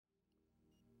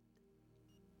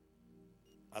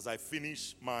as I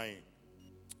finish my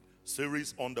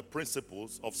series on the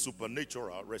principles of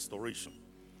supernatural restoration.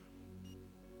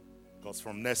 Because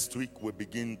from next week, we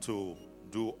begin to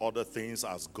do other things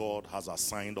as God has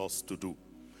assigned us to do.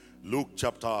 Luke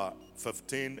chapter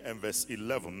 15 and verse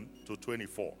 11 to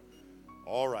 24.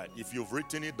 All right, if you've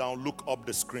written it down, look up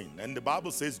the screen. And the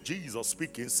Bible says, Jesus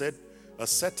speaking said, a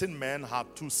certain man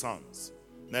had 2 sons.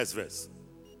 Next verse.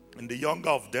 And the younger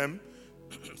of them,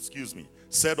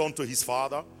 said unto his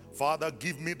father, Father,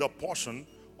 give me the portion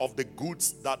of the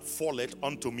goods that falleth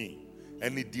unto me.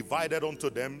 And he divided unto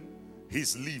them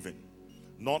his living.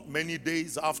 Not many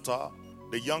days after,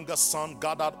 the younger son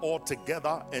gathered all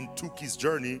together and took his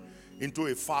journey into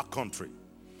a far country.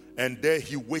 And there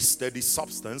he wasted his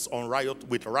substance on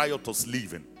with riotous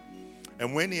living.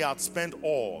 And when he had spent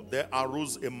all, there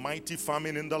arose a mighty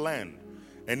famine in the land,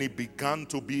 and he began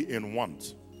to be in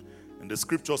want. And the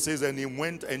scripture says, and he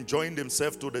went and joined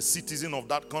himself to the citizen of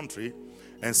that country,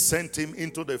 and sent him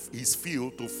into his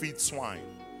field to feed swine.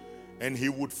 And he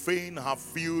would fain have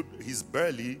filled his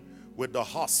belly with the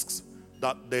husks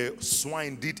that the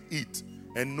swine did eat,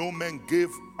 and no man gave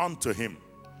unto him.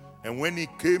 And when he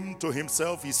came to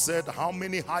himself, he said, how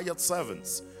many hired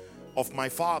servants of my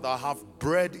father have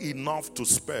bread enough to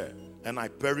spare, and I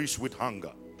perish with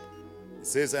hunger? He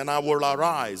says, and I will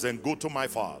arise and go to my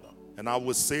father, and I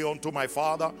will say unto my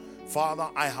father, Father,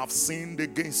 I have sinned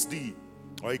against thee,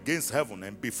 or against heaven,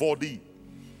 and before thee,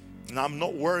 and I'm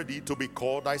not worthy to be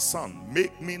called thy son.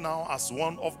 Make me now as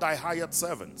one of thy hired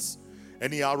servants.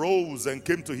 And he arose and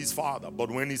came to his father. But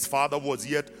when his father was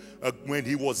yet, a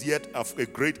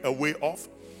great way off,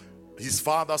 his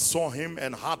father saw him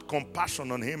and had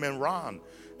compassion on him and ran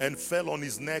and fell on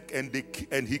his neck and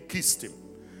he kissed him.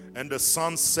 And the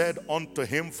son said unto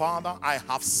him, Father, I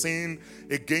have sinned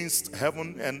against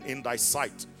heaven and in thy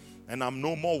sight, and I'm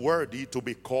no more worthy to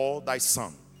be called thy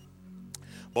son.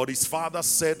 But his father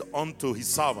said unto his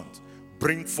servant,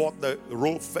 bring forth the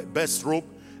best robe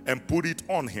and put it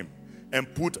on him,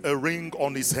 and put a ring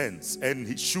on his hands and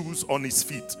his shoes on his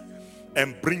feet,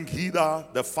 and bring hither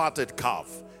the fatted calf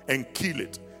and kill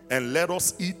it, and let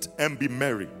us eat and be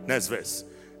merry. Next verse.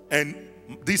 And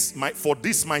for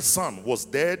this my son was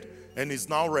dead and is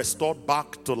now restored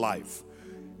back to life,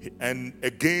 and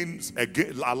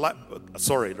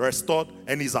restored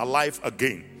and is alive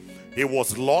again. He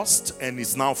was lost and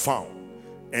is now found.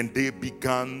 And they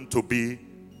began to be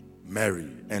merry.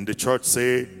 And the church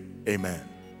say, amen.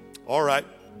 All right,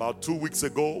 about 2 weeks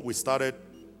ago, we started,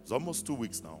 it's almost 2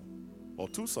 weeks now, or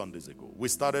 2 Sundays ago, we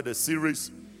started a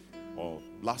series, or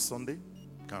last Sunday,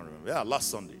 can't remember, last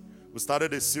Sunday, we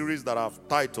started a series that I've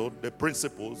titled, The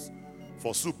Principles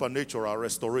for Supernatural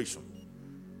Restoration.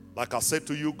 Like I said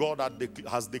to you, God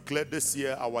has declared this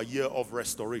year our year of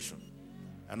restoration,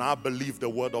 and I believe the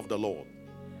word of the Lord.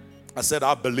 I said,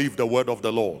 I believe the word of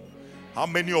the Lord. How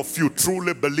many of you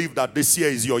truly believe that this year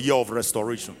is your year of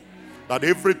restoration? That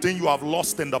everything you have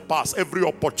lost in the past, every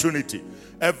opportunity,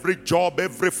 every job,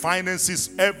 every finances,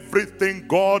 everything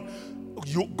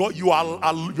you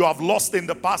have lost in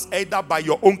the past, either by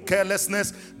your own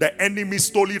carelessness, the enemy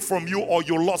stole it from you, or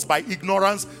you lost by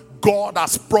ignorance, God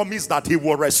has promised that he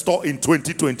will restore in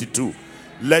 2022.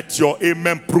 Let your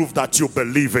amen prove that you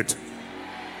believe it.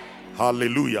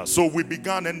 Hallelujah. So we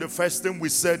began, and the first thing we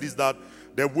said is that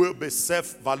there will be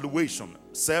self-evaluation.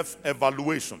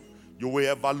 You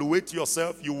will evaluate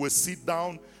yourself. You will sit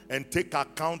down and take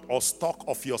account or stock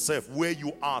of yourself, where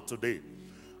you are today.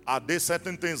 Are there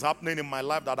certain things happening in my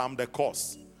life that I'm the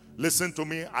cause? Listen to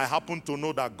me. I happen to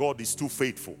know that God is too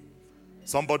faithful.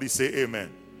 Somebody say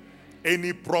amen.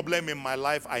 Any problem in my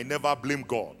life, I never blame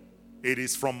God. It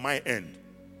is from my end.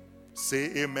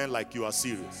 Say amen like you are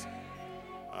serious.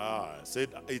 Said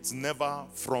it's never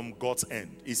from God's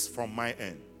end. It's from my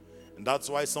end. And that's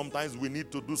why sometimes we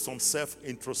need to do some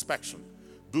self-introspection.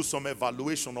 Do some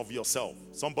evaluation of yourself.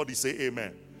 Somebody say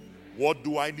amen. What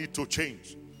do I need to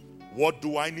change? What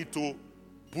do I need to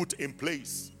put in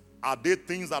place? Are there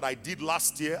things that I did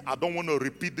last year I don't want to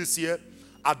repeat this year?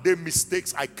 Are there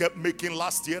mistakes I kept making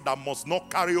last year that must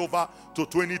not carry over to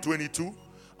 2022?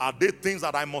 Are there things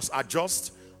that I must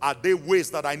adjust? Are there ways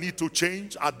that I need to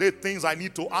change? Are there things I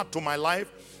need to add to my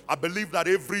life? I believe that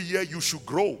every year you should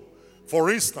grow.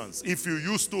 For instance, if you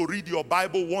used to read your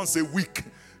Bible once a week,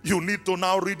 you need to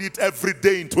now read it every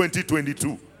day in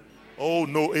 2022. Oh,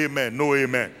 no amen, no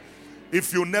amen.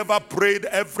 If you never prayed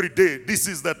every day, this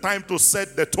is the time to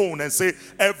set the tone and say,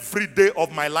 every day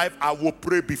of my life, I will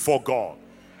pray before God.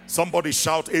 Somebody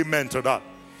shout amen to that.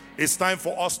 It's time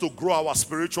for us to grow our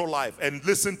spiritual life. And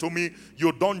listen to me,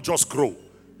 you don't just grow.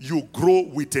 You grow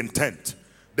with intent.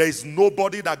 There is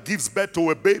nobody that gives birth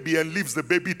to a baby and leaves the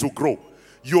baby to grow.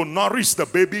 You nourish the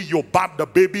baby, you bath the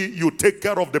baby, you take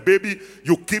care of the baby,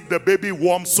 you keep the baby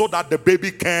warm so that the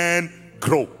baby can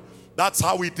grow. That's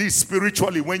how it is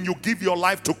spiritually. When you give your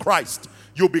life to Christ,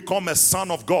 you become a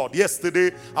son of God.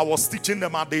 Yesterday, I was teaching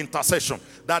them at the intercession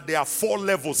that there are 4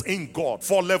 levels in God.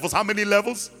 4 levels. How many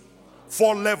levels?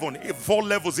 4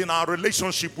 levels in our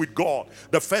relationship with God.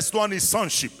 The first one is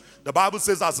sonship. The Bible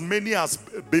says, as many as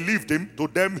believed him, to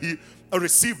them he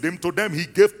received him, to them he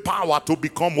gave power to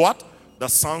become what? The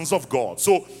sons of God.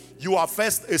 So you are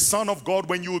first a son of God.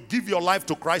 When you give your life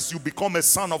to Christ, you become a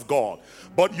son of God.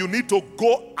 But you need to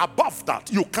go above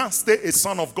that. You can't stay a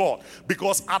son of God,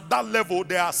 because at that level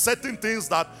there are certain things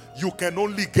that you can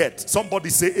only get. Somebody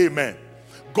say amen.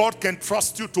 God can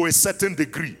trust you to a certain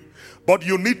degree, but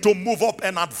you need to move up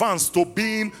and advance to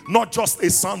being not just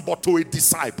a son but to a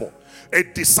disciple. A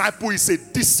disciple is a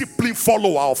disciplined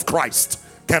follower of Christ.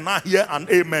 Can I hear an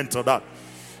amen to that?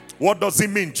 What does it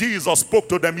mean? Jesus spoke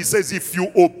to them. He says, if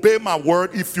you obey my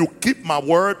word, if you keep my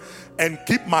word and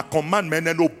keep my commandment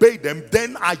and obey them,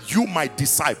 then are you my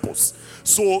disciples.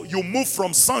 So you move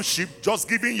from sonship, just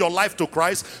giving your life to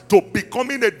Christ, to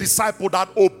becoming a disciple that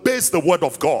obeys the word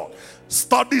of God,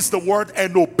 studies the word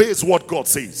and obeys what God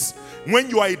says.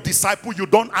 When you are a disciple, you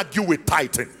don't argue with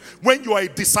tithing. When you are a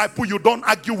disciple, you don't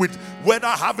argue with whether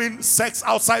having sex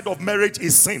outside of marriage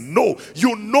is sin. No,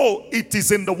 you know it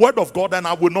is in the word of God and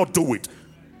I will not do it.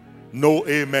 No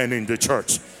amen in the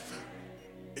church.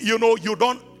 You know, you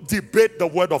don't debate the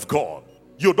word of God.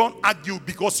 You don't argue,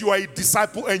 because you are a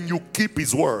disciple and you keep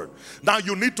his word. Now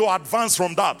you need to advance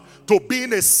from that to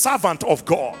being a servant of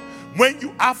God. When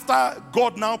you, after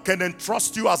God now can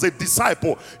entrust you as a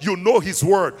disciple, you know his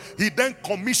word. He then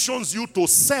commissions you to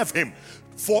serve him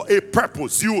for a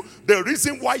purpose. The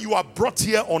reason why you are brought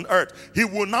here on earth, he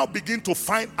will now begin to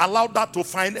allow that to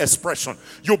find expression.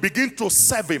 You begin to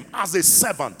serve him as a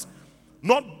servant.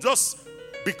 Not just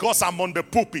because I'm on the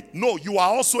pulpit. No, you are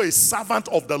also a servant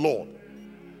of the Lord.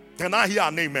 Can I hear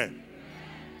an amen?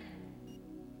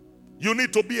 You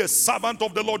need to be a servant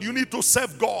of the Lord. You need to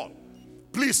serve God.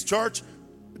 Please, church,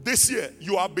 this year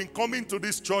you have been coming to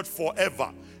this church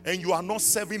forever and you are not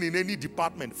serving in any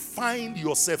department. Find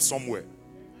yourself somewhere.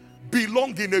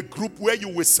 Belong in a group where you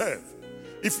will serve.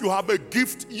 If you have a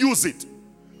gift, use it.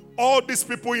 All these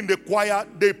people in the choir,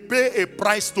 they pay a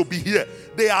price to be here.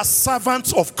 They are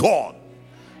servants of God.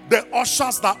 The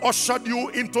ushers that ushered you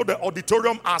into the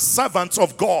auditorium are servants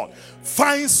of God.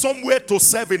 Find somewhere to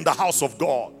serve in the house of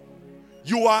God.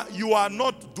 You are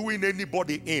not doing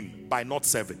anybody in by not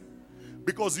serving.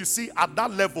 Because you see, at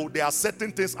that level, there are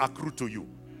certain things accrue to you.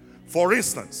 For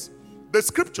instance, the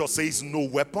scripture says, no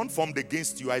weapon formed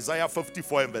against you, Isaiah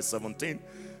 54 and verse 17,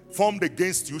 formed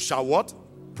against you shall what?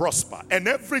 Prosper. And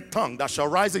every tongue that shall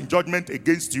rise in judgment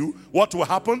against you, what will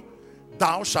happen?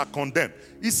 Thou shalt condemn.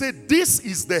 He said, this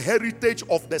is the heritage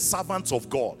of the servants of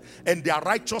God, and their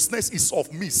righteousness is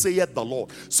of me, saith the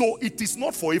Lord. So it is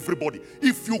not for everybody.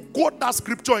 If you quote that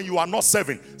scripture and you are not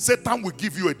serving, Satan will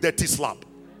give you a dirty slap.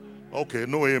 Okay,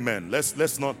 no amen.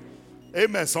 Let's not.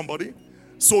 Amen, somebody.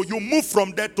 So you move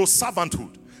from there to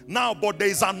servanthood. Now, but there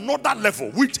is another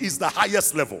level, which is the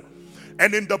highest level.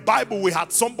 And in the Bible, we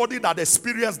had somebody that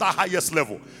experienced that highest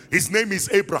level. His name is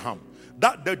Abraham.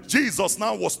 That Jesus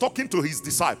now was talking to his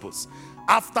disciples.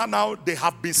 After now they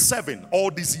have been serving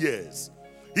all these years.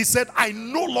 He said, I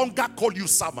no longer call you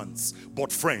servants,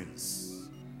 but friends.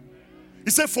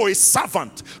 He said, for a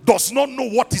servant does not know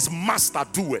what his master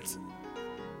doeth,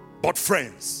 but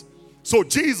friends. So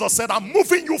Jesus said, I'm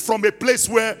moving you from a place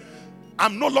where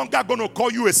I'm no longer going to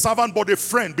call you a servant, but a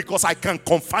friend, because I can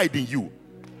confide in you.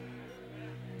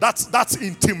 That's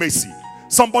intimacy.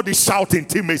 Somebody shout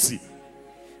intimacy.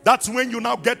 That's when you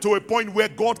now get to a point where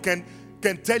God can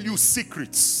tell you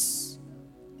secrets.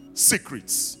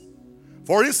 Secrets.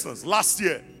 For instance, last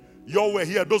year, you all were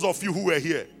here, those of you who were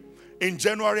here. In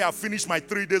January, I finished my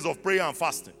 3 days of prayer and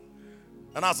fasting.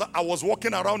 And as I was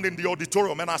walking around in the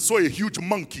auditorium, and I saw a huge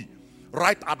monkey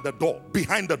right at the door,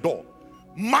 behind the door.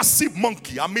 Massive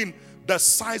monkey. I mean, the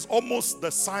size, almost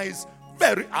the size,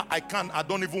 I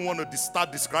don't even want to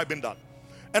start describing that.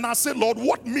 And I said, Lord,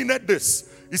 what meaneth this?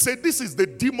 He said, this is the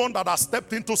demon that has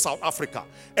stepped into South Africa.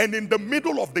 And in the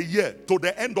middle of the year, to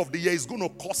the end of the year, it's going to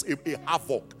cause a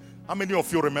havoc. How many of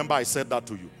you remember I said that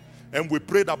to you? And we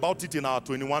prayed about it in our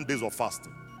 21 days of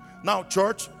fasting. Now,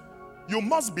 church, you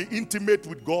must be intimate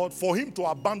with God for him to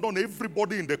abandon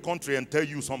everybody in the country and tell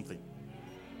you something.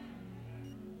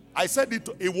 I said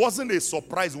it wasn't a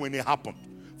surprise when it happened.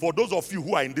 For those of you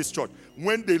who are in this church,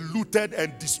 when they looted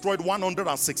and destroyed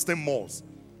 116 malls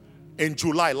in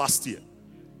July last year.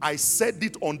 I said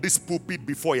it on this pulpit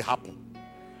before it happened.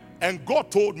 And God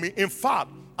told me, in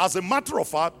fact, as a matter of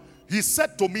fact, He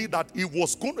said to me that it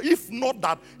was going, if not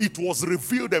that it was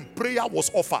revealed and prayer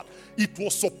was offered, it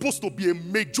was supposed to be a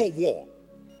major war.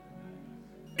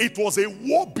 It was a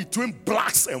war between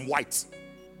blacks and whites.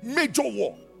 Major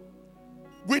war.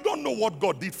 We don't know what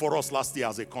God did for us last year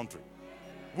as a country.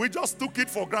 We just took it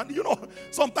for granted. You know,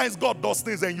 sometimes God does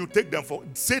things and you take them for.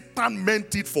 Satan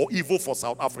meant it for evil for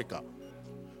South Africa.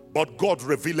 But God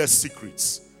revealed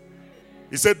secrets.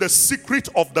 He said the secret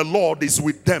of the Lord is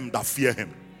with them that fear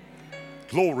Him.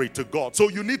 Glory to God. So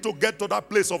you need to get to that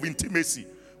place of intimacy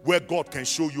where God can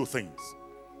show you things.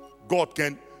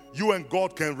 You and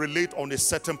God can relate on a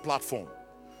certain platform.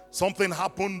 Something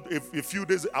happened a few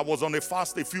days. I was on a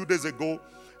fast a few days ago,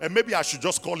 and maybe I should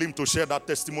just call him to share that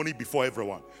testimony before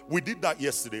everyone. We did that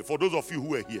yesterday. For those of you who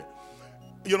were here,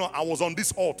 you know, I was on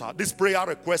this altar. These prayer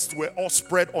requests were all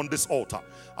spread on this altar.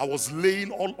 I was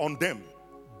laying all on them,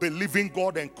 believing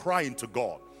God and crying to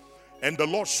God. And the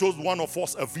Lord shows one of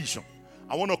us a vision.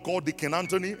 I want to call Deacon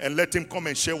Anthony and let him come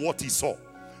and share what he saw,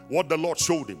 what the Lord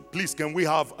showed him. Please, can we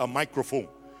have a microphone?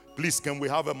 Please, can we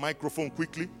have a microphone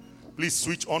quickly? Please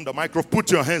switch on the microphone.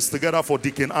 Put your hands together for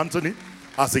Deacon Anthony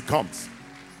as he comes.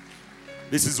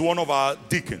 This is one of our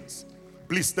deacons.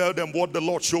 Please tell them what the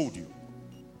Lord showed you.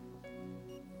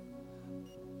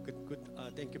 Good.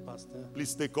 Thank you, Pastor.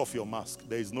 Please take off your mask.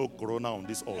 There is no corona on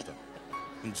this altar.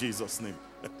 In Jesus' name.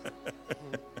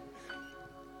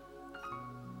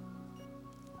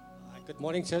 Good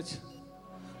morning, church.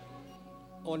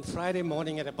 On Friday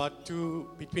morning at about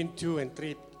between 2 and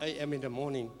 3 a.m. in the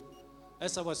morning,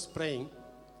 as I was praying,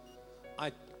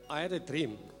 I had a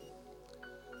dream.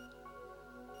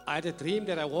 I had a dream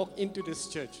that I walked into this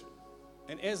church.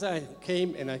 And as I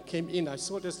came in, I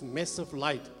saw this massive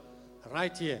light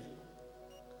right here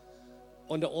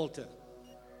on the altar.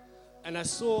 And I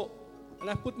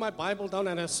put my Bible down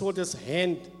and I saw this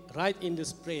hand right in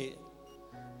this prayer.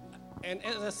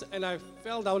 And I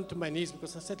fell down to my knees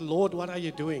because I said, Lord, what are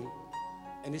you doing?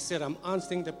 And He said, I'm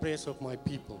answering the prayers of my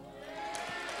people.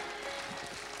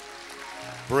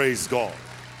 Praise God.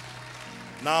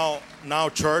 Now,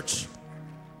 church,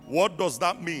 what does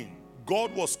that mean?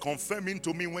 God was confirming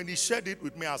to me when He shared it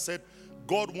with me. I said,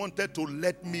 God wanted to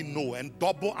let me know and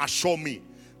double assure me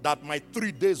that my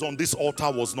 3 days on this altar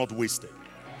was not wasted.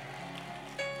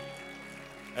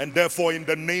 And therefore, in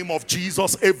the name of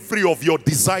Jesus, every of your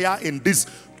desire in this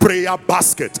prayer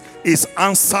basket is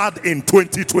answered in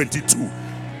 2022.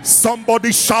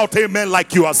 Somebody shout amen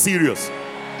like you are serious.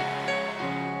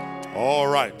 All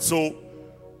right. So,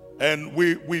 and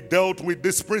we dealt with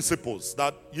these principles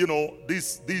that, you know,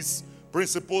 these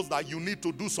principles that you need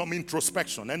to do some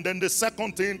introspection. And then the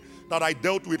second thing that I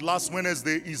dealt with last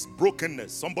Wednesday is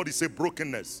brokenness. Somebody say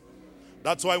brokenness.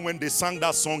 That's why when they sang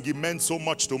that song, it meant so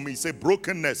much to me. Say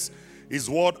brokenness is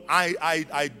what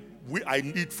I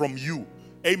need from you.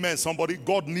 Amen, somebody.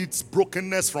 God needs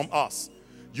brokenness from us.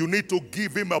 You need to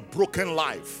give Him a broken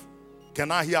life.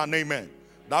 Can I hear an amen?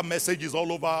 That message is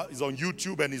all over. It's on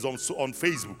YouTube and is on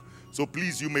Facebook. So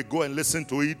please, you may go and listen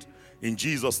to it in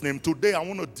Jesus' name. Today, I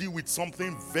want to deal with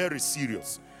something very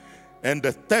serious. And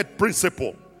the third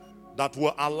principle that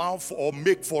will allow for or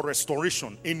make for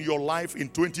restoration in your life in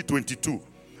 2022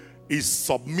 is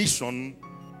submission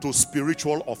to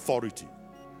spiritual authority.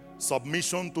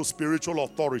 Submission to spiritual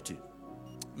authority.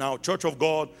 Now, Church of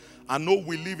God, I know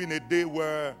we live in a day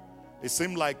where it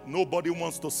seems like nobody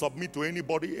wants to submit to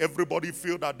anybody. Everybody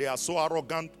feel that they are so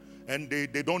arrogant and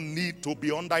they don't need to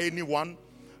be under anyone.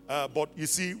 But you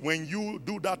see, when you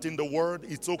do that in the world,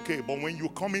 it's okay. But when you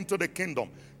come into the kingdom,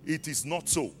 it is not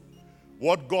so.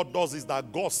 What God does is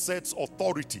that God sets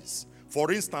authorities.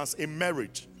 For instance, in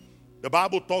marriage, the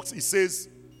Bible talks, it says,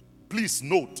 please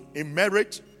note, in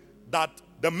marriage, that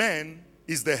the man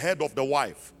is the head of the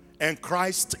wife, and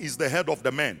Christ is the head of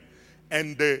the man,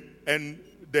 and the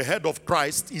head of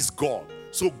Christ is God.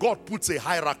 So God puts a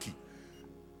hierarchy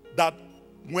that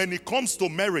when it comes to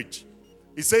marriage,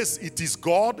 it says it is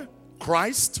God,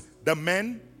 Christ, the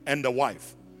man, and the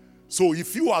wife. So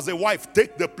if you as a wife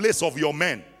take the place of your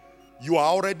man, you are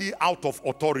already out of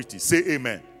authority. Say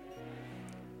amen.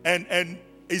 And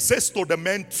it says to the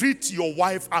men, treat your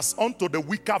wife as unto the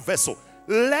weaker vessel,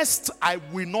 lest I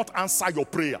will not answer your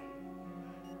prayer.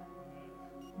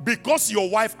 Because your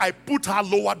wife, I put her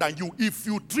lower than you. If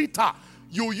you treat her,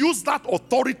 you use that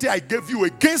authority I gave you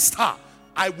against her,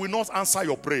 I will not answer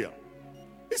your prayer.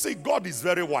 You see, God is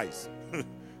very wise.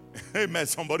 Amen,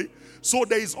 somebody. So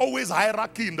there is always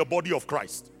hierarchy in the body of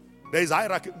Christ. There is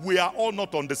hierarchy. We are all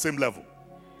not on the same level.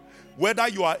 Whether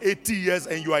you are 80 years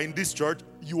and you are in this church,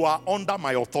 you are under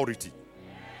my authority.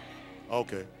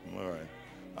 Okay, all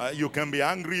right. You can be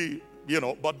angry,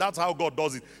 but that's how God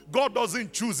does it. God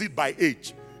doesn't choose it by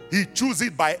age. He chooses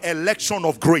it by election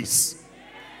of grace.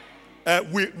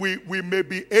 We may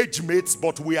be age mates,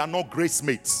 but we are not grace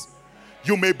mates.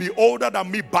 You may be older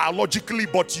than me biologically,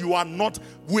 but you are not,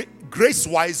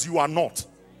 grace-wise, you are not.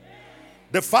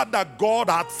 The fact that God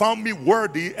had found me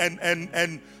worthy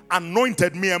and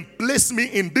anointed me and placed me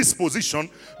in this position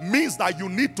means that you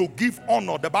need to give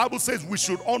honor. The Bible says we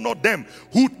should honor them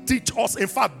who teach us. In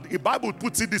fact, the Bible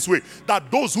puts it this way, that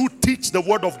those who teach the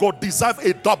word of God deserve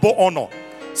a double honor.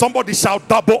 Somebody shout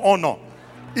double honor.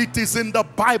 It is in the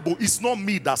Bible. It's not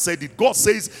me that said it. God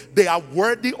says they are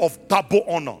worthy of double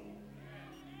honor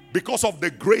because of the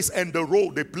grace and the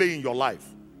role they play in your life.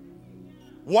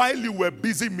 While you were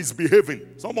busy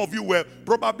misbehaving, some of you were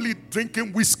probably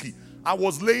drinking whiskey. I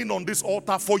was laying on this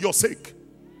altar for your sake.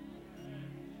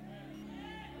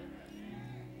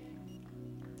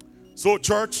 So,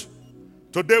 church,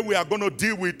 today we are going to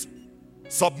deal with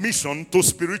submission to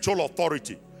spiritual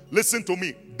authority. Listen to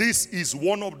me. This is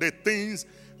one of the things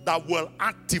that will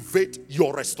activate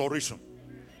your restoration.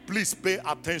 Please pay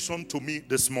attention to me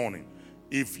this morning.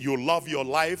 If you love your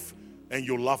life and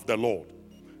you love the Lord,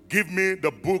 give me the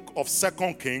book of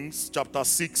 2 Kings chapter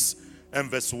 6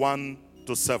 and verse 1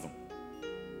 to 7.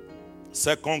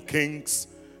 2 Kings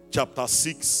chapter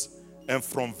 6 and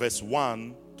from verse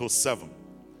 1 to 7.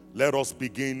 Let us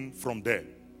begin from there.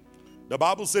 The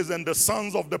Bible says, and the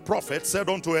sons of the prophet said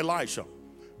unto Elisha,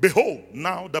 behold,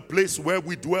 now the place where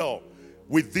we dwell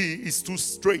with thee is too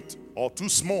strait or too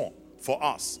small for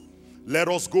us. Let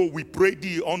us go, we pray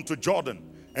thee, unto Jordan,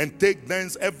 and take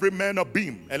thence every man a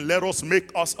beam, and let us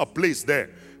make us a place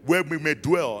there where we may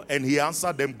dwell. And he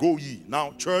answered them, go ye.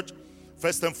 Now, church,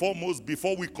 first and foremost,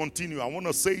 before we continue, I want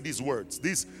to say these words.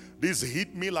 This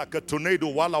hit me like a tornado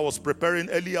while I was preparing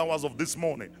early hours of this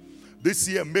morning. This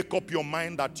year, make up your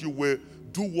mind that you will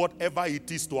do whatever it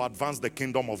is to advance the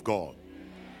kingdom of God.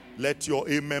 Let your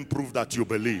amen prove that you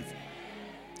believe.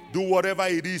 Do whatever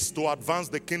it is to advance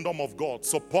the kingdom of God.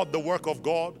 Support the work of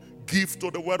God. Give to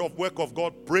the work of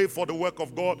God. Pray for the work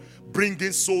of God. Bring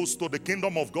in souls to the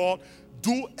kingdom of God.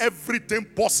 Do everything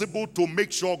possible to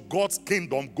make sure God's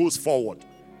kingdom goes forward.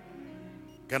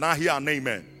 Can I hear an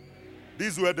amen?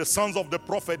 These were the sons of the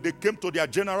prophet. They came to their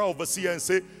general overseer and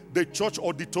said, the church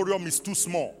auditorium is too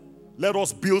small. Let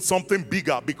us build something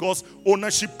bigger because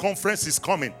ownership conference is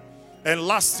coming. And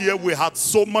last year we had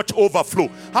so much overflow.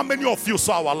 How many of you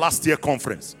saw our last year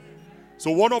conference? So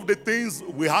one of the things,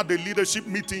 we had a leadership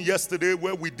meeting yesterday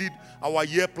where we did our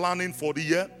year planning for the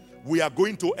year. We are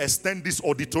going to extend this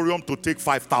auditorium to take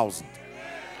 5,000.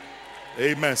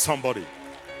 Amen, somebody.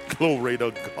 Glory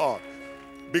to God.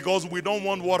 Because we don't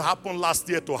want what happened last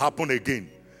year to happen again,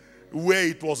 where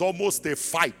it was almost a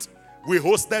fight. We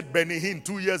hosted Benny Hinn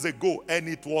 2 years ago and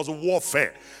it was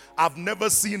warfare. I've never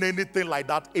seen anything like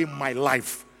that in my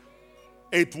life.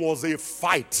 It was a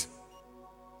fight.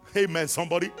 Amen,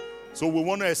 somebody. So we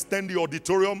want to extend the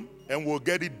auditorium and we'll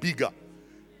get it bigger.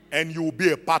 And you will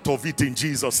be a part of it in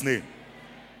Jesus' name.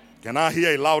 Can I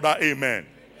hear a louder amen?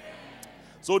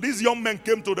 So these young men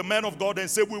came to the man of God and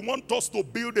said, we want us to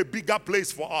build a bigger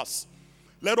place for us.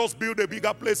 Let us build a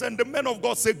bigger place. And the man of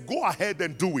God said, go ahead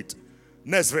and do it.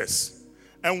 Next verse.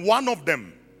 And one of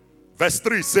them, verse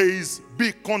 3 says,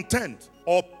 be content,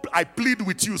 or I plead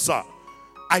with you, sir.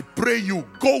 I pray you,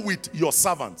 go with your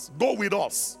servants. Go with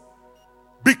us.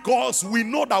 Because we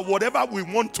know that whatever we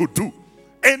want to do,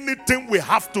 anything we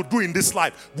have to do in this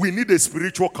life, we need a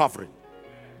spiritual covering.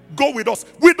 Go with us.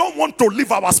 We don't want to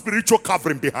leave our spiritual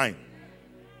covering behind.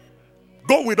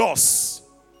 Go with us.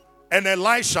 And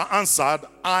Elisha answered,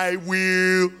 I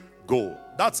will go.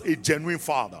 That's a genuine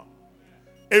father.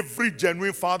 Every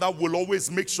genuine father will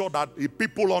always make sure that the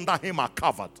people under him are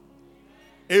covered.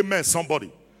 Amen,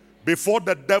 somebody. Before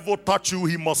the devil touch you,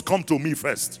 he must come to me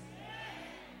first.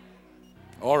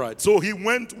 All right. So he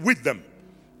went with them.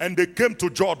 And they came to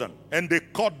Jordan. And they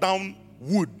cut down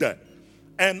wood there.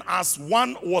 And as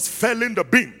one was felling the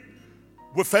beam,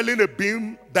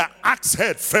 the axe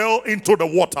head fell into the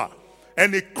water.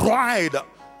 And he cried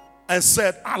and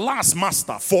said, alas,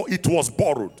 master, for it was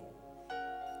borrowed.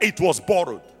 It was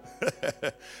borrowed.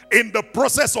 In the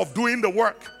process of doing the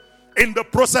work, in the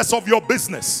process of your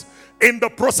business, in the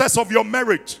process of your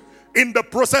marriage, in the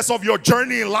process of your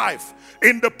journey in life,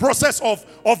 in the process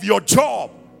of your job,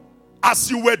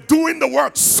 as you were doing the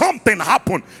work, something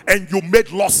happened and you made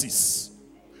losses.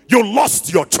 You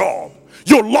lost your job.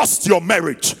 You lost your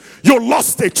marriage. You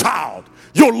lost a child.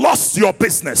 You lost your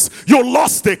business. You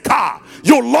lost a car.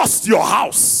 You lost your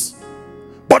house.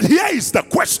 But here is the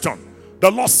question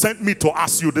the Lord sent me to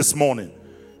ask you this morning.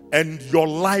 and your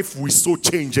life will so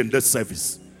change in this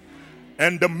service.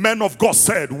 And the man of God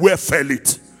said, where fell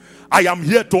it? I am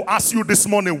here to ask you this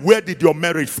morning, where did your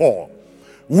marriage fall?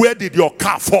 Where did your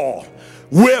car fall?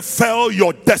 Where fell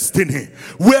your destiny?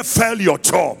 Where fell your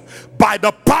job? By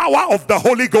the power of the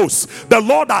Holy Ghost, the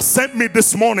Lord has sent me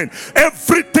this morning.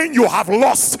 Everything you have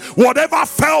lost, whatever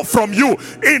fell from you,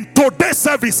 in today's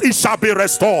service, it shall be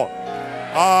restored.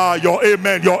 Your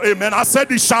amen, your amen. I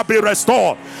said it shall be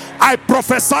restored. I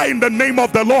prophesy in the name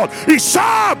of the Lord, it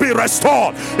shall be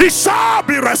restored. It shall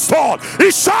be restored.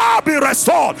 It shall be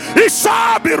restored. It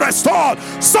shall be restored.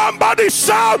 Somebody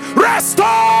shout,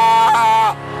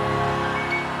 restore.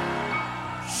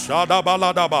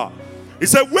 Shadabaladaba. He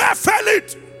said, where fell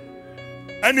it?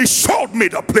 And he showed me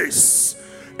the place.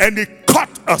 And he cut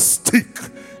a stick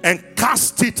and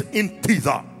cast it in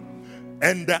thither.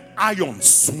 And the iron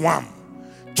swam.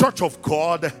 Church of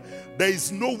God, there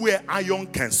is nowhere iron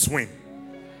can swim.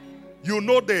 You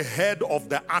know the head of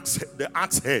the axe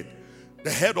head.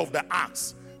 The head of the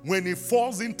axe. When it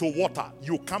falls into water,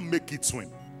 you can't make it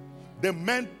swim. The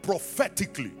man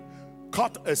prophetically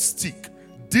cut a stick,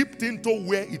 dipped into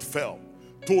where it fell.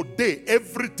 Today,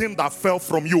 everything that fell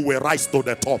from you will rise to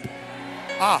the top.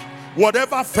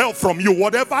 Whatever fell from you,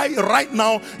 whatever right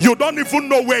now, you don't even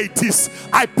know where it is.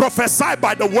 I prophesy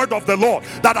by the word of the Lord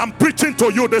that I'm preaching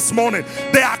to you this morning.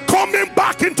 They are coming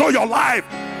back into your life.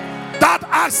 That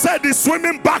asset is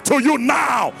swimming back to you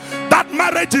now. That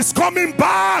marriage is coming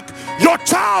back. Your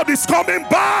child is coming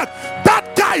back.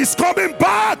 That guy is coming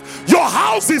back. Your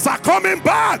houses are coming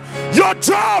back. Your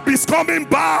job is coming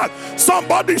back.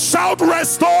 Somebody shout,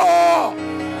 restore.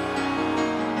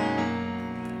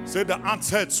 Say the axe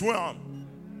head swam.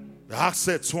 The axe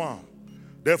head swam.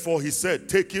 Therefore he said,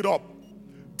 take it up.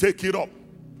 Take it up.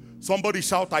 Somebody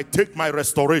shout, I take my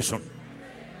restoration.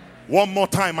 One more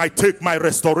time, I take my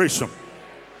restoration.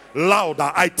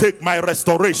 Louder, I take my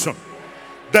restoration.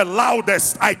 The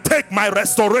loudest, I take my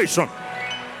restoration.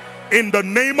 In the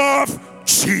name of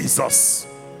Jesus.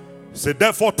 Say,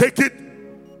 therefore take it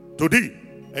to thee.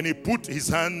 And he put his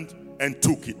hand and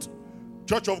took it.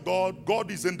 Church of God,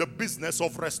 God is in the business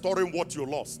of restoring what you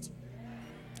lost.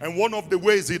 And one of the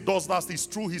ways he does that is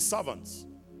through his servants.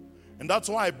 And that's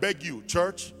why I beg you,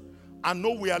 church, I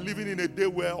know we are living in a day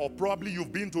where, or probably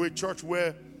you've been to a church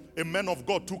where a man of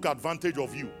God took advantage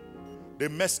of you. They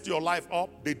messed your life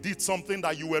up. They did something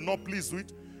that you were not pleased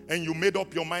with. And you made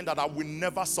up your mind that I will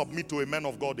never submit to a man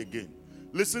of God again.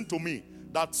 Listen to me.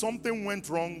 That something went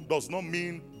wrong does not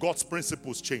mean God's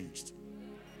principles changed.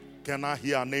 Can I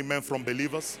hear an amen from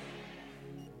believers?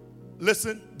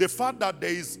 Listen, the fact that there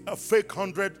is a fake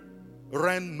 100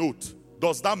 rand note,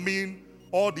 does that mean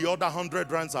all the other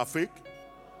 100 rands are fake?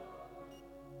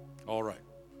 All right.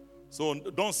 So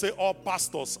don't say all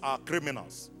pastors are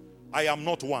criminals. I am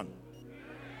not one.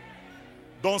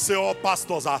 Don't say all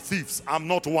pastors are thieves. I'm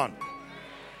not one.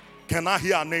 Can I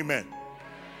hear an amen?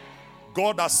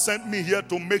 God has sent me here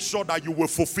to make sure that you will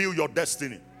fulfill your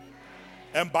destiny.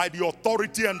 And by the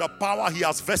authority and the power he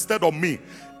has vested on me,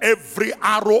 every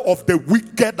arrow of the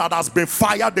wicked that has been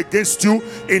fired against you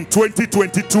in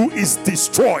 2022 is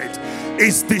destroyed.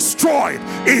 Is destroyed.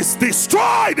 Is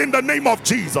destroyed in the name of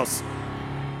Jesus.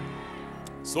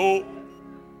 So,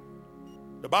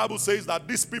 the Bible says that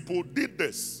these people did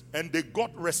this and they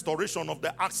got restoration of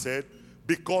the axe head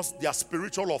because their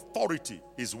spiritual authority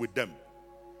is with them.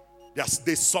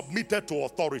 They submitted to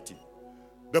authority.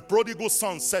 The prodigal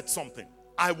son said something.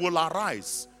 I will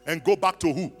arise and go back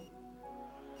to who?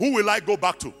 Who will I go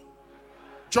back to?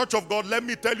 Church of God, let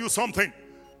me tell you something.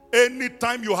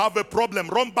 Anytime you have a problem,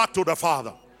 run back to the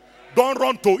Father. Don't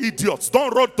run to idiots.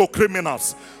 Don't run to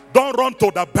criminals. Don't run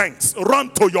to the banks. Run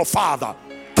to your Father.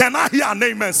 Can I hear an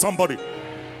amen, somebody?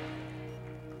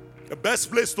 The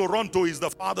best place to run to is the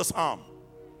Father's arm.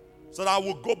 So that I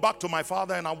will go back to my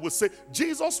Father and I will say,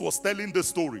 Jesus was telling the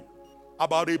story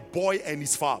about a boy and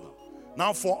his father.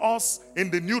 Now for us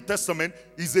in the New Testament,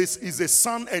 is a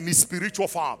son and his spiritual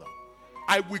father.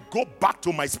 I will go back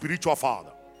to my spiritual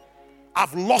father.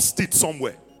 I've lost it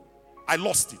somewhere. I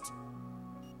lost it.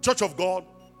 Church of God,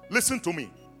 listen to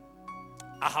me.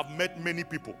 I have met many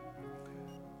people,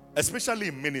 especially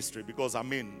in ministry, because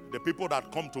the people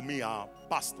that come to me are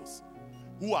pastors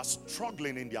who are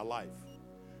struggling in their life.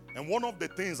 And one of the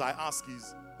things I ask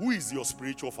is, who is your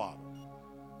spiritual father?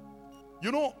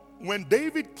 You know, when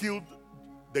David killed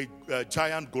the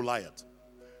giant Goliath,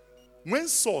 when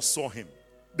Saul saw him,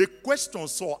 the question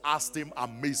Saul asked him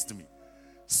amazed me.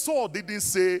 Saul didn't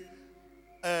say,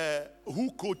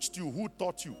 who coached you, who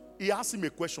taught you? He asked him a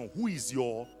question, who is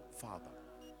your father?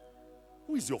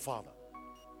 Who is your father?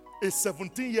 A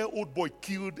 17-year-old boy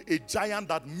killed a giant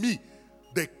that me,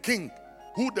 the king,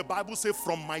 who the Bible says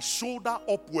from my shoulder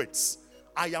upwards,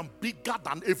 I am bigger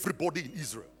than everybody in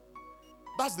Israel.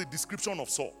 That's the description of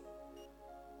Saul.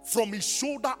 From his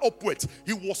shoulder upwards,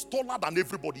 he was taller than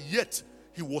everybody, yet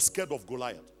he was scared of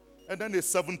Goliath. And then a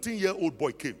 17-year-old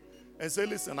boy came and said,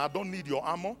 listen, I don't need your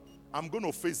armor. I'm going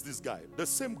to face this guy. The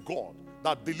same God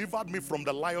that delivered me from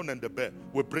the lion and the bear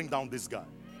will bring down this guy.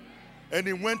 And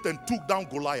he went and took down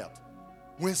Goliath.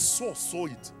 When Saul saw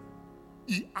it,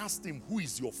 he asked him, who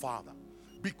is your father?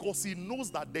 Because he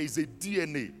knows that there is a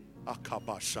DNA.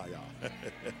 Akabashaya.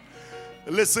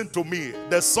 Listen to me.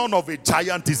 The son of a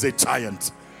giant is a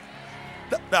giant.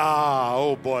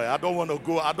 Oh boy, I don't want to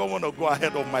go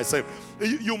ahead of myself.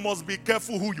 You must be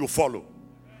careful who you follow.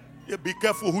 Be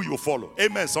careful who you follow.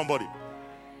 Amen, somebody.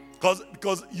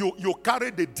 Because you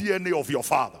carry the DNA of your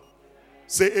father.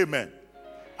 Say amen.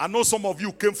 I know some of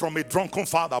you came from a drunken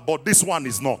father, but this one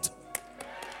is not.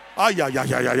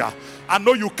 I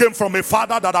know you came from a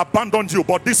father that abandoned you,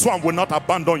 but this one will not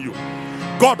abandon you.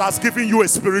 God has given you a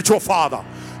spiritual father.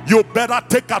 You better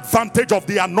take advantage of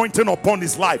the anointing upon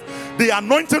his life. The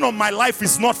anointing on my life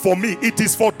is not for me. It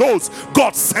is for those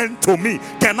God sent to me.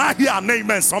 Can I hear an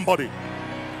amen, somebody?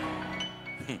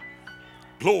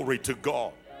 Glory to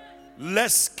God.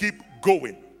 Let's keep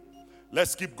going.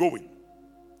 Let's keep going.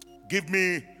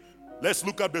 Let's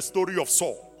look at the story of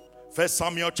Saul. 1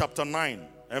 Samuel chapter 9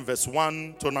 and verse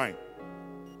 1 to 9.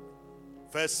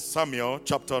 1 Samuel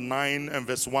chapter 9 and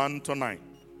verse 1 to 9.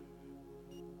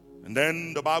 And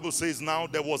then the Bible says, now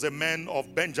there was a man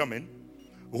of Benjamin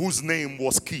whose name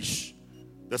was Kish,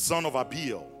 the son of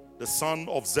Abiel, the son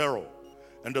of Zerah,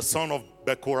 and the son of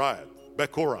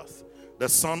Bechorath, the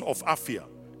son of Aphia,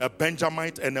 a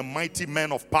Benjamite and a mighty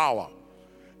man of power.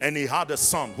 And he had a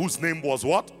son whose name was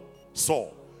what?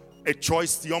 Saul, a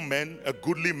choice young man, a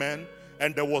goodly man,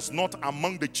 and there was not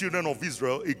among the children of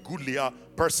Israel a goodlier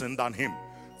person than him.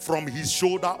 From his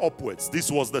shoulder upwards, this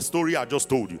was the story I just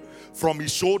told you. From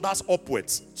his shoulders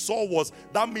upwards, Saul was,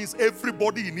 that means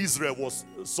everybody in Israel was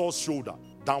Saul's shoulder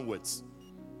downwards.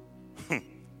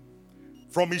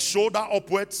 From his shoulder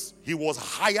upwards, he was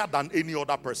higher than any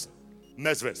other person.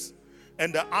 Next verse.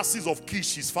 And the asses of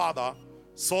Kish, his father,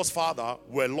 Saul's father,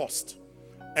 were lost.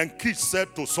 And Kish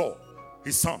said to Saul,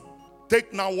 his son,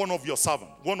 take now one of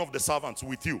the servants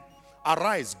with you.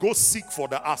 Arise, go seek for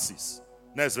the asses.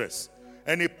 Next verse.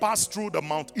 And he passed through the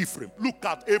Mount Ephraim. Look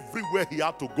at everywhere he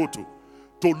had to go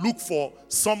to look for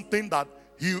something that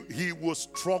he will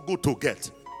struggle to get.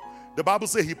 The Bible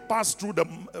says he passed through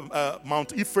the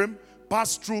Mount Ephraim,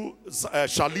 passed through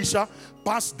Shalisha,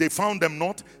 they found them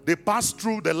not. They passed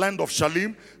through the land of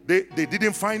Shalim, they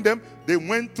didn't find them. They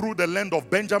went through the land of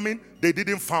Benjamin, they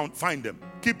didn't find them.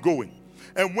 Keep going.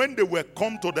 And when they were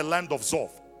come to the land of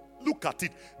Zoph, look at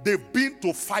it, they've been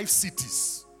to 5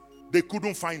 cities. They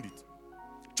couldn't find it.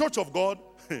 Church of God,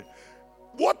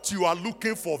 what you are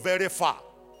looking for very far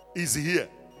is here.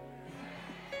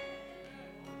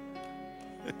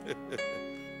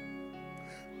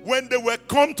 When they were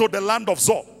come to the land of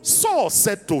Zoph, Saul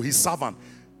said to his servant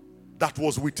that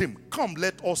was with him, come,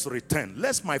 let us return,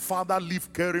 lest my father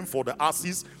leave caring for the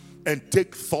asses and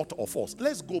take thought of us.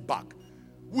 Let's go back.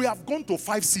 We have gone to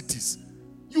 5 cities.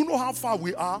 You know how far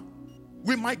we are?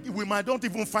 We might not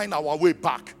even find our way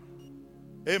back.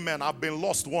 Amen. I've been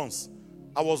lost once.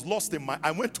 I was lost I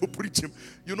went to preach him.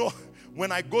 You know,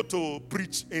 when I go to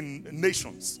preach in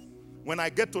nations, when I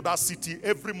get to that city,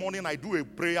 every morning I do a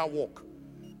prayer walk.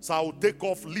 So I will take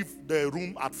off, leave the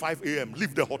room at 5 a.m.,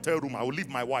 leave the hotel room. I will leave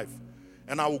my wife,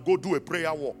 and I will go do a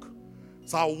prayer walk.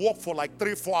 So I will walk for like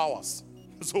 3-4 hours.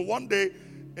 So one day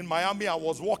in Miami, I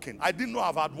was walking. I didn't know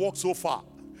I've had walked so far.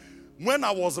 When I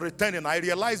was returning, I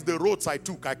realized the roads I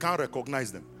took, I can't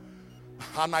recognize them.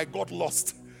 And I got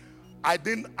lost.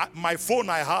 My phone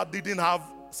I had didn't have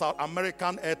South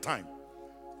American airtime.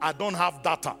 I don't have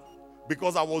data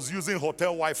because I was using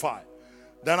hotel Wi-Fi.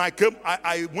 Then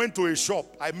I went to a shop.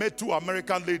 I met 2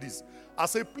 American ladies. I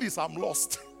said, please, I'm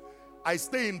lost. I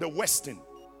stay in the Westin.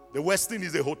 The Westin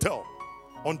is a hotel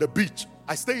on the beach.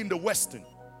 I stay in the Westin.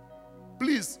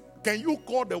 Please, can you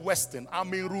call the Westin?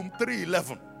 I'm in room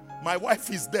 311. My wife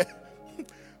is there.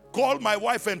 Call my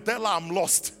wife and tell her I'm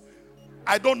lost.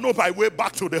 I don't know my way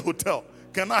back to the hotel.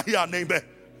 Can I hear an amen?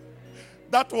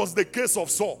 That was the case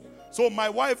of Saul. So my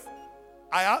wife,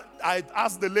 I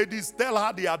asked the ladies, tell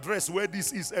her the address where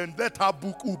this is and let her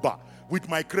book Uber with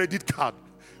my credit card.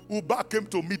 Uber came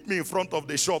to meet me in front of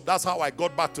the shop. That's how I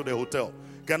got back to the hotel.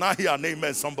 Can I hear an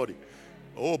amen, somebody?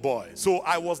 Oh boy. So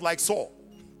I was like Saul.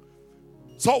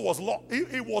 Saul was lost.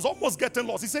 He was almost getting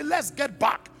lost. He said, let's get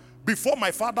back. before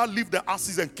my father leave the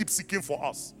asses and keep seeking for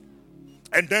us.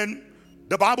 And then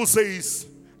the Bible says,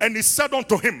 and he said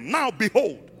unto him, now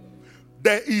behold,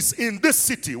 there is in this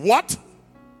city, what?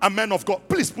 A man of God.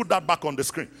 Please put that back on the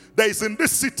screen. There is in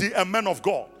this city a man of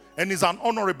God, and is an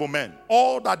honorable man.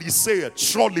 All that he saith,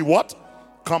 surely what?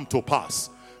 Come to pass.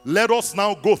 Let us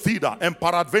now go thither, and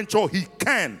peradventure he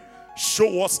can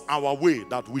show us our way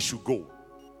that we should go.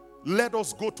 Let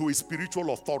us go to his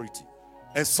spiritual authority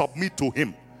and submit to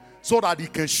him, so that he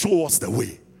can show us the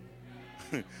way.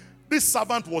 This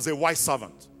servant was a wise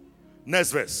servant.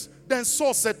 Next verse. Then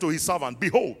Saul said to his servant,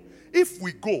 behold, if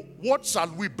we go, what shall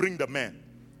we bring the man?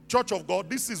 Church of God,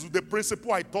 this is the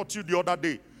principle I taught you the other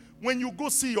day. When you go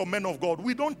see your men of God,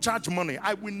 we don't charge money.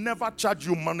 I will never charge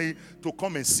you money to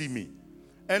come and see me.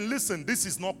 And listen, this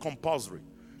is not compulsory.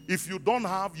 If you don't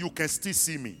have, you can still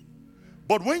see me.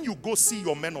 But when you go see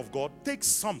your men of God, take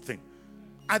something.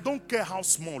 I don't care how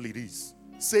small it is.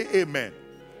 Say amen.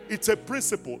 It's a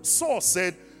principle. Saul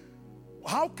said,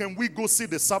 how can we go see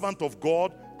the servant of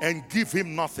God and give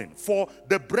him nothing? For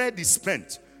the bread is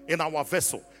spent in our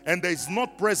vessel, and there is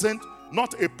not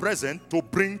a present to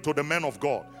bring to the men of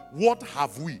God. What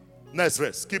have we? Next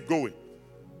verse. Keep going.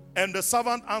 And the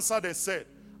servant answered and said,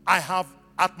 I have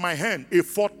at my hand a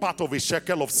fourth part of a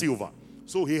shekel of silver.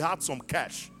 So he had some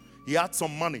cash. He had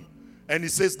some money. And he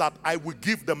says that I will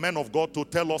give the men of God to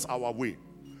tell us our way.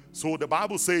 So the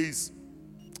Bible says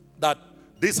that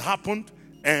this happened,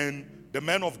 and the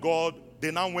men of God,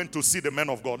 they now went to see the men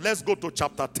of God. Let's go to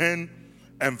chapter 10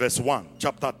 and verse 1.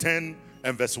 Chapter 10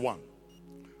 and verse 1.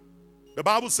 The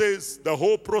Bible says the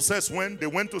whole process when they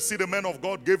went to see the men of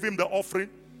God, gave him the offering,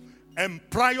 and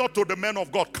prior to the men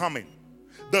of God coming,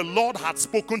 the Lord had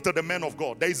spoken to the men of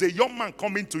God. There is a young man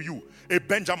coming to you, a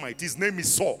Benjamite. His name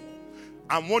is Saul.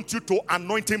 I want you to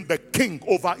anoint him the king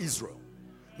over Israel.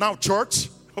 Now, church,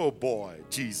 oh boy,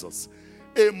 Jesus.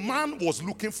 A man was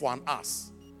looking for an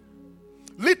ass.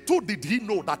 Little did he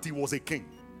know that he was a king.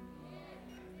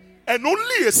 And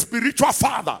only a spiritual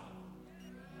father.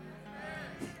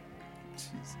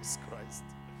 Jesus Christ.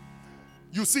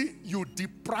 You see, you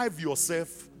deprive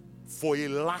yourself for a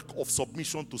lack of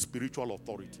submission to spiritual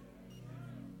authority.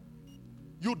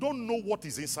 You don't know what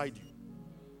is inside you.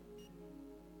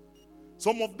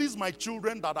 Some of these my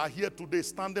children that are here today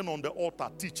standing on the altar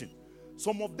teaching,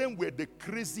 some of them were the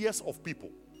craziest of people.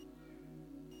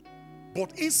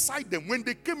 But inside them, when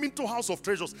they came into House of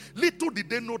Treasures, little did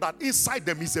they know that inside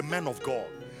them is a man of God.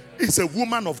 It's a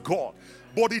woman of God.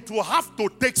 But it will have to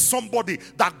take somebody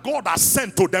that God has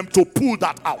sent to them to pull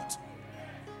that out.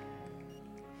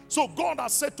 So God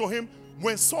has said to him,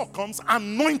 when Saul comes,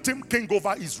 anoint him king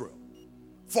over Israel,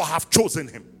 for I have chosen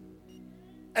him.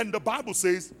 And the Bible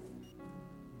says,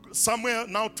 Samuel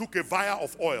now took a vial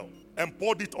of oil and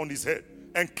poured it on his head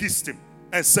and kissed him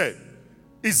and said,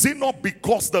 is it not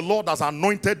because the Lord has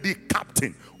anointed thee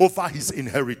captain over his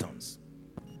inheritance?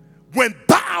 When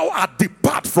thou art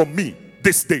depart from me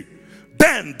this day,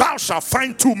 then thou shalt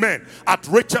find two men at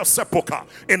Rachel's sepulchre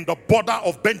in the border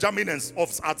of Benjamin and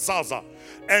of Salza,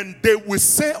 and they will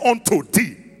say unto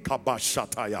thee,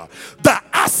 the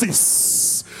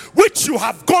asses which you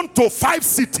have gone to 5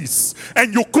 cities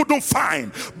and you couldn't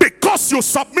find, because you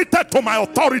submitted to my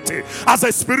authority as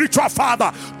a spiritual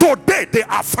father, today they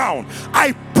are found.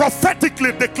 I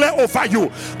prophetically declare over you,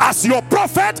 as your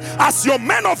prophet, as your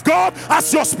man of God,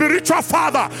 as your spiritual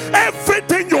father,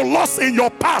 everything you lost in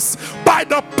your past, by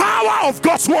the power of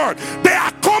God's word, they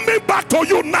are coming back to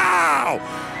you now.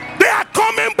 They are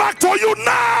coming back to you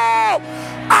now.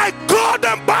 I call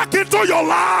them back into your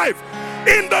life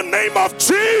in the name of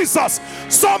Jesus.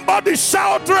 Somebody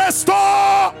shout,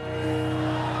 restore.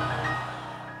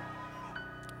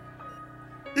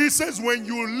 He says, when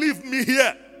you leave me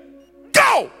here,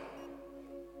 go.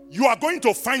 You are going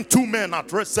to find 2 men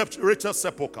at Rachel's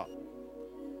sepulchre.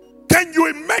 Can you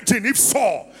imagine if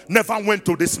Saul never went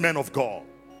to this man of God?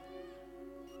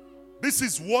 This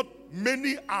is what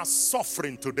many are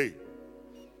suffering today.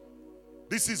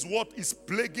 This is what is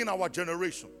plaguing our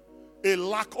generation. A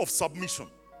lack of submission.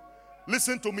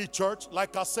 Listen to me, church.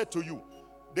 Like I said to you,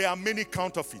 there are many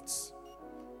counterfeits.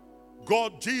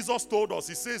 Jesus told us,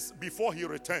 he says before he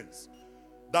returns,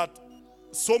 that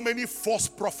so many false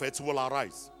prophets will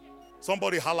arise.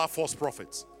 Somebody holler false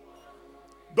prophets.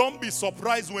 Don't be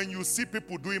surprised when you see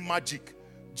people doing magic.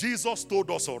 Jesus told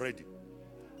us already.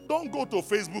 Don't go to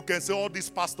Facebook and say all these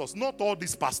pastors. Not all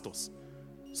these pastors.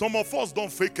 Some of us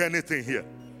don't fake anything here.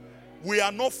 We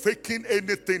are not faking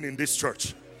anything in this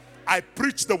church. I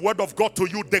preach the word of God to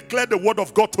you, declare the word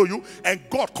of God to you, and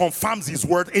God confirms his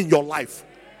word in your life.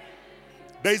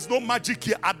 There is no magic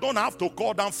here. I don't have to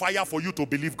call down fire for you to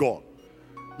believe God.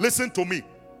 Listen to me.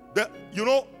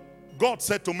 God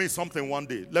said to me something one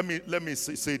day. Let me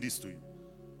say this to you.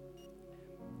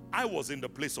 I was in the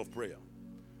place of prayer.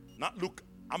 Now look,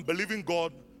 I'm believing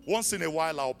God. Once in a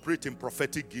while I operate in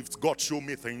prophetic gifts. God show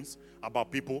me things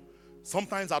about people.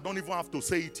 Sometimes I don't even have to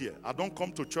say it here. I don't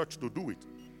come to church to do it.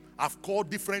 I've called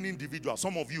different individuals.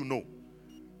 Some of you know.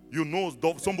 You know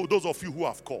those of you who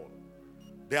have called.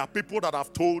 There are people that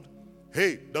have told,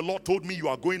 hey, the Lord told me you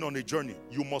are going on a journey.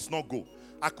 You must not go.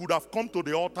 I could have come to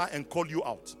the altar and call you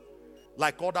out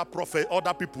like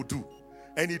other people do.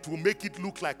 And it will make it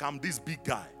look like I'm this big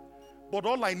guy. But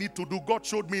all I need to do, God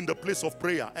showed me in the place of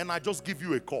prayer, and I just give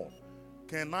you a call.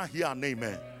 Can I hear an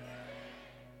amen?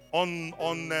 When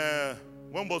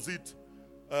was it?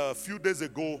 A few days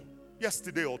ago,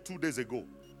 yesterday or 2 days ago,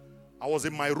 I was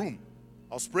in my room.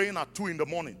 I was praying at 2 in the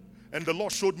morning, and the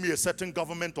Lord showed me a certain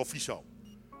government official.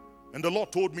 And the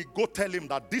Lord told me, go tell him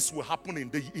that this will happen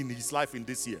in his life in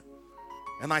this year.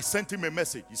 And I sent him a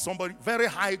message. He's somebody, very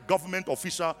high government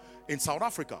official in South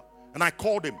Africa. And I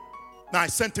called him. Now I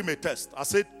sent him a text. I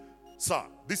said, sir,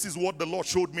 this is what the Lord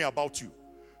showed me about you.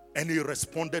 And he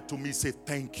responded to me, said,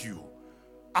 thank you.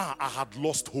 I had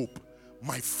lost hope.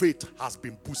 My faith has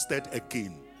been boosted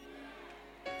again.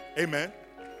 Amen.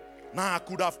 Now I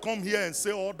could have come here and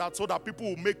say all that so that people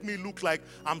will make me look like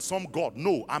I'm some God.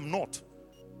 No, I'm not.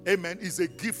 Amen. It's a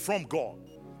gift from God.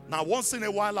 Now once in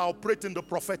a while I operate in the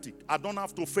prophetic. I don't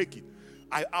have to fake it.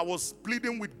 I was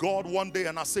pleading with God one day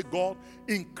and I said, God,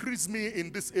 increase me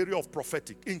in this area of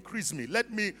prophetic. Increase me.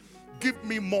 Give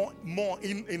me more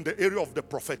in the area of the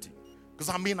prophetic. Because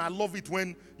I love it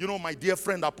when, my dear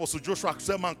friend Apostle Joshua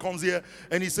Selman comes here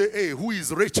and he say, hey, who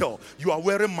is Rachel? You are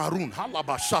wearing maroon.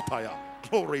 Halabashataya.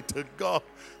 Glory to God.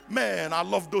 Man, I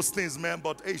love those things, man.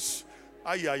 But it's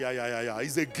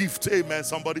a gift. Amen,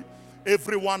 somebody.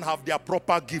 Everyone have their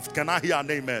proper gift. Can I hear an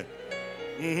amen?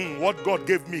 What God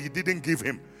gave me, he didn't give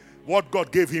him. What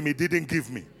God gave him, he didn't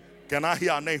give me. Can I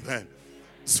hear an amen?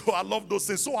 So I love those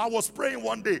things. So I was praying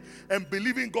one day and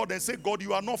believing God and say, God,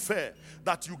 you are not fair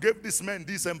that you gave this man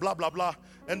this and blah, blah, blah.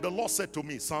 And the Lord said to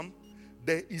me, son,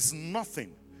 there is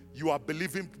nothing you are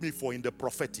believing me for in the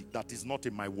prophetic that is not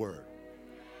in my word.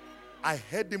 I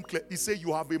heard him clear. He said,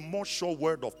 you have a more sure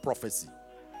word of prophecy.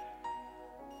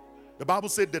 The Bible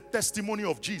said the testimony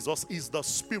of Jesus is the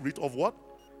spirit of what?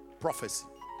 Prophecy.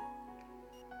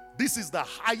 This is the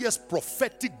highest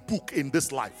prophetic book in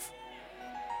this life.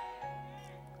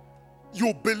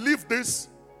 You believe this?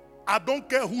 I don't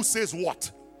care who says what.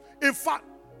 In fact,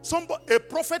 a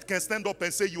prophet can stand up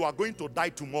and say you are going to die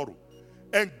tomorrow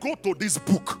and go to this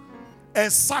book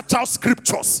and search out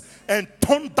scriptures and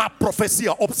turn that prophecy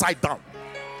upside down.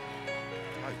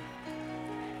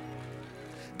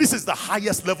 This is the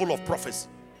highest level of prophecy.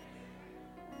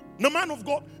 The man of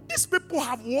God, these people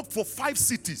have worked for 5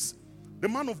 cities. The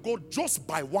man of God, just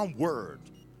by one word,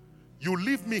 you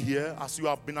leave me here as you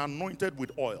have been anointed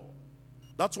with oil.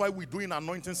 That's why we're doing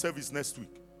anointing service next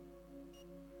week.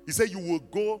 He said you will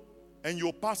go and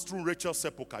you'll pass through Rachel's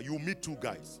sepulchre. You'll meet 2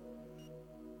 guys.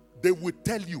 They will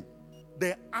tell you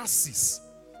their asses.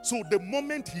 So the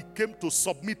moment he came to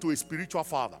submit to a spiritual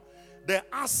father, the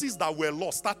asses that were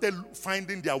lost started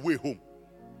finding their way home.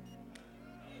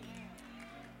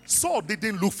 Saul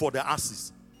didn't look for the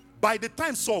asses. By the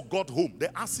time Saul got home,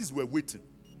 the asses were waiting.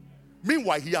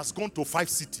 Meanwhile, he has gone to 5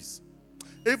 cities.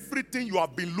 Everything you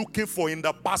have been looking for in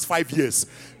the past 5 years,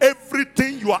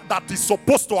 everything that is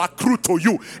supposed to accrue to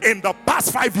you in the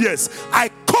past 5 years, I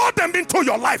call them into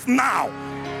your life now.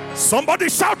 Somebody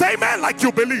shout amen like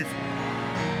you believe.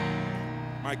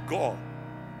 My God.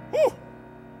 Woo.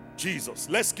 Jesus.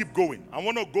 Let's keep going. I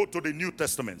want to go to the New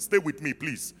Testament. Stay with me,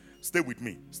 please. Stay with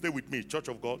me. Stay with me, Church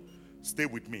of God. Stay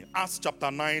with me. Acts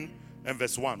chapter 9 and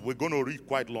verse 1. We're going to read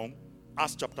quite long.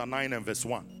 Acts chapter 9 and verse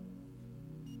 1.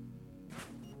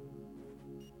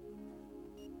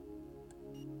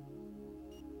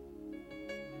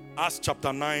 Acts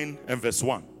chapter 9 and verse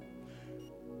 1.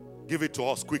 Give it to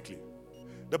us quickly.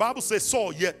 The Bible says,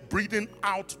 Saul yet breathing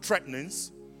out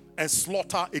threatenings and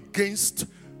slaughter against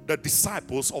the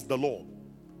disciples of the Lord.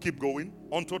 Keep going.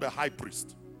 Unto the high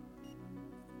priest.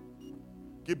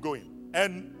 Keep going.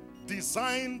 And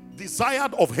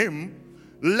desired of him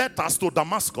letters to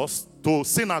Damascus, to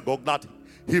synagogue, that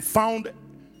if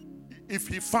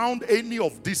he found any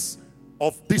of this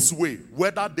way,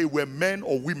 whether they were men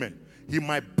or women, he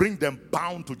might bring them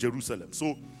bound to Jerusalem.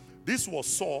 So this was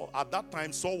Saul. At that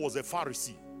time, Saul was a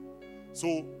Pharisee.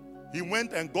 So he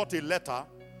went and got a letter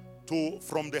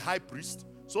from the high priest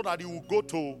so that he would go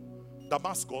to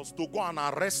Damascus to go and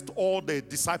arrest all the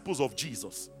disciples of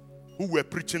Jesus who were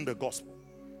preaching the gospel.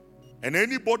 And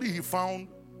anybody he found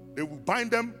They will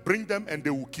bind them, bring them, and they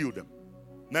will kill them.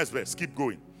 Next verse, keep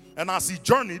going. And as he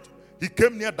journeyed, he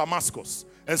came near Damascus,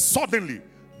 and suddenly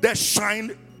there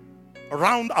shined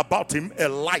round about him a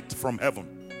light from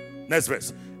heaven. Next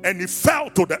verse. And he fell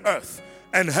to the earth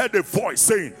and heard a voice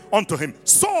saying unto him,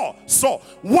 Saul, Saul,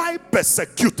 why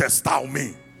persecutest thou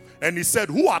me? And he said,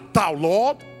 Who art thou,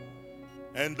 Lord?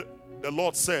 And the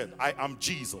Lord said, I am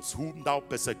Jesus, whom thou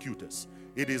persecutest.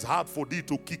 It is hard for thee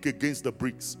to kick against the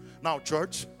bricks. Now,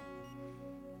 church,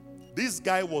 this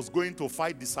guy was going to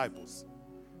fight disciples.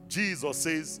 Jesus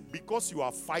says, because you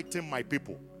are fighting my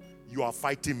people, you are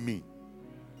fighting me.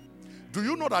 Do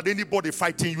you know that anybody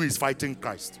fighting you is fighting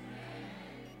Christ?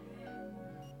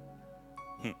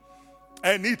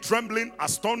 And he, trembling,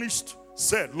 astonished,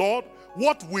 said, Lord,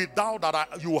 what wilt thou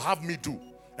that you have me do?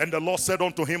 And the Lord said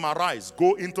unto him, Arise,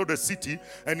 go into the city,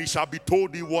 and it shall be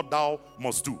told thee what thou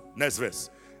must do. Next verse.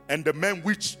 And the men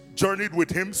which journeyed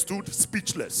with him stood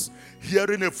speechless,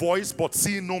 hearing a voice, but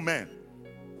seeing no man.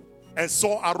 And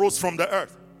Saul arose from the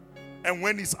earth. And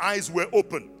when his eyes were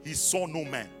opened, he saw no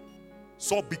man.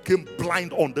 Saul became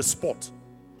blind on the spot.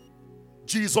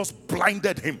 Jesus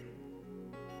blinded him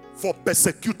for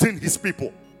persecuting his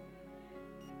people.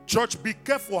 Church, be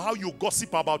careful how you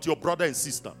gossip about your brother and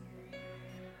sister.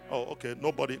 Oh, okay,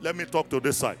 nobody. Let me talk to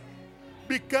this side.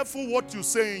 Be careful what you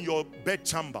say in your bed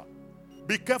chamber.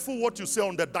 Be careful what you say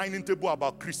on the dining table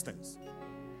about Christians.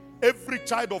 Every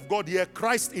child of God here,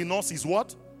 Christ in us is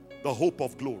what? The hope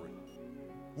of glory.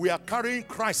 We are carrying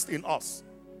Christ in us.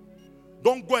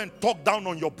 Don't go and talk down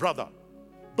on your brother.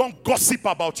 Don't gossip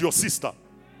about your sister.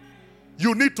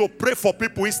 You need to pray for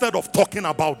people instead of talking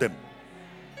about them.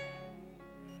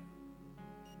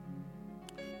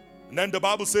 And then the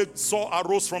Bible said, Saul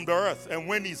arose from the earth, and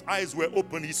when his eyes were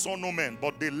open, he saw no man,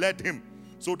 but they led him.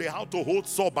 So they had to hold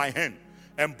Saul by hand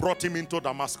and brought him into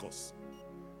Damascus,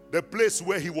 the place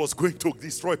where he was going to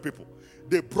destroy people.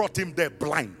 They brought him there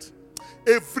blind.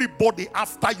 Everybody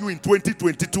after you in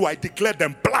 2022, I declare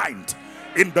them blind.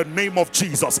 In the name of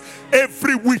Jesus.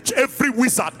 Every witch, every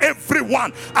wizard,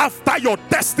 everyone after your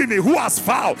destiny who has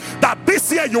vowed that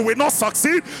this year you will not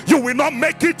succeed, you will not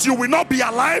make it, you will not be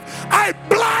alive, I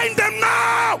blind them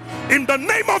now in the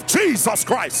name of Jesus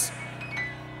Christ.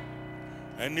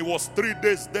 And he was 3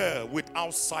 days there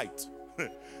without sight.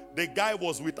 The guy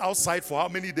was without sight for how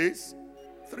many days?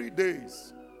 3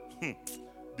 days.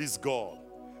 This God.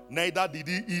 Neither did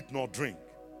he eat nor drink.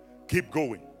 Keep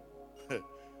going.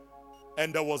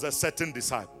 And there was a certain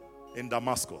disciple in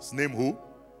Damascus. Named who?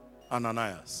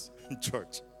 Ananias.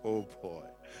 Church. Oh boy.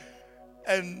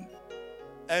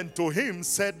 And to him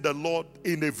said the Lord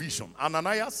in a vision,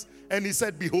 Ananias. And he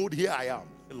said, Behold, here I am.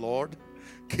 Lord,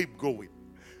 keep going.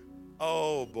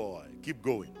 Oh boy. Keep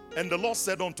going. And the Lord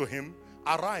said unto him,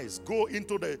 Arise, go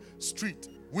into the street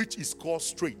which is called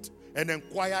Straight, and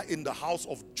inquire in the house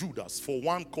of Judas for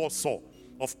one called Saul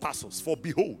of Tarsus. For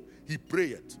behold, he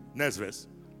prayed. Next verse.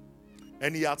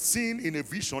 And he had seen in a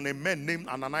vision a man named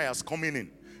Ananias coming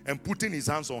in and putting his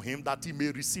hands on him that he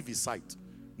may receive his sight.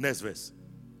 Next verse.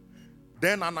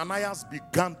 Then Ananias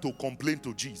began to complain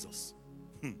to Jesus,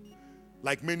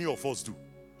 like many of us do.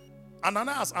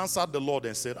 Ananias answered the Lord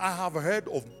and said, I have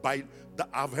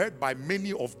heard by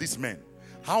many of these men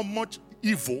how much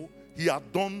evil he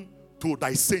had done to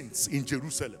thy saints in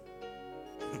Jerusalem.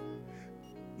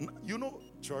 You know,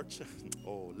 church,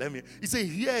 he said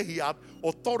here he had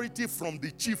authority from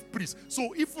the chief priest.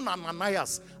 So even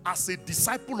Ananias, as a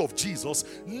disciple of Jesus,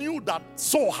 knew that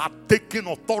Saul had taken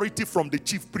authority from the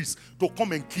chief priest to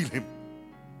come and kill him.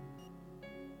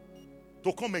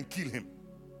 To come and kill him.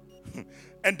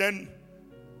 And then,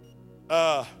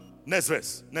 next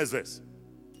verse.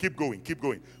 Keep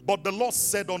going. But the Lord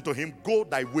said unto him, Go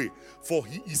thy way, for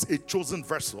he is a chosen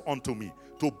vessel unto me,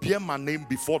 to bear my name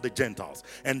before the Gentiles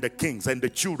and the kings and the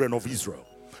children of Israel.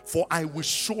 For I will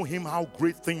show him how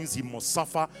great things he must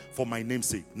suffer for my name's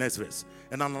sake. Next verse.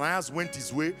 And Ananias went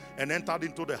his way and entered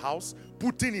into the house,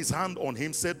 putting his hand on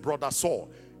him, said, Brother Saul,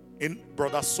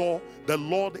 the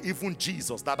Lord, even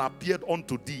Jesus, that appeared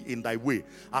unto thee in thy way,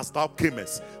 as thou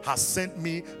camest, has sent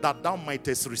me that thou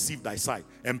mightest receive thy sight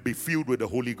and be filled with the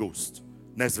Holy Ghost.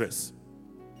 Next verse.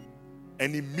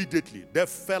 And immediately there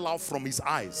fell out from his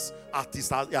eyes,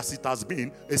 as it has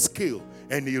been, a scale,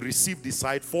 and he received his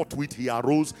sight. Forthwith he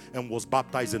arose and was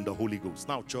baptized in the Holy Ghost.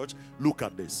 Now, church, look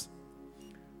at this.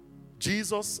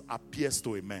 Jesus appears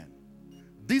to a man.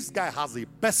 This guy has a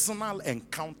personal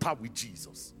encounter with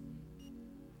Jesus.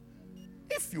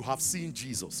 If you have seen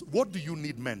Jesus, what do you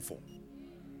need men for?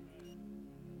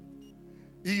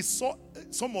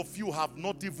 Some of you have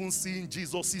not even seen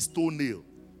Jesus' toenail.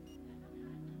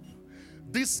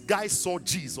 This guy saw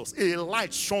Jesus. A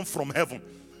light shone from heaven.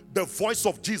 The voice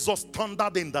of Jesus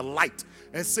thundered in the light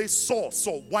and says, Saul,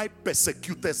 Saul, why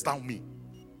persecutest thou me?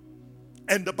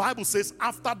 And the Bible says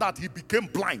after that he became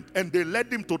blind, and they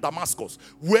led him to Damascus,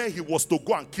 where he was to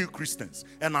go and kill Christians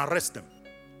and arrest them.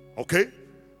 Okay?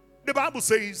 The Bible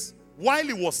says while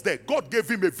he was there, God gave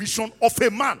him a vision of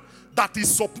a man that he's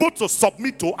supposed to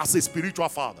submit to as a spiritual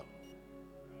father.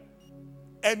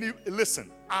 And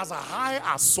listen, as high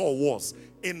as Saul was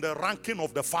in the ranking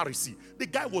of the Pharisee, the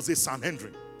guy was a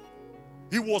Sanhedrin.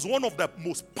 He was one of the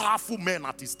most powerful men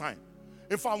at his time.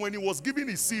 In fact, when he was giving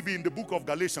his CV in the book of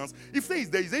Galatians, if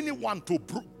there is anyone to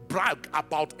brag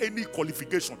about any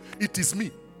qualification, it is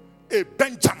me. A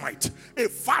Benjamite, a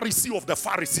Pharisee of the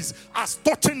Pharisees, as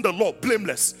touching the law,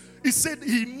 blameless. He said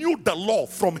he knew the law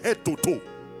from head to toe.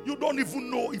 You don't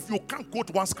even know if you can't quote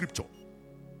one scripture.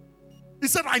 He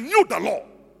said, I knew the law.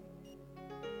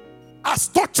 As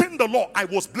touching the law, I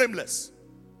was blameless.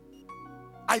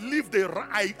 I lived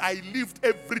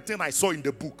everything I saw in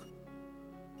the book.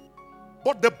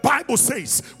 But the Bible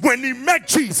says when he met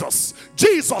Jesus,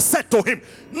 Jesus said to him,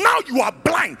 now you are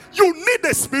blind. You need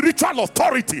a spiritual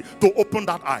authority to open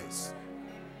that eyes.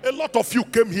 A lot of you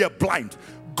came here blind.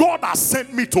 God has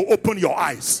sent me to open your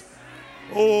eyes.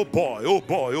 Oh boy, oh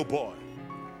boy, oh boy.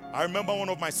 I remember one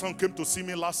of my sons came to see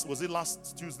me last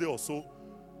Tuesday or so?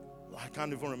 I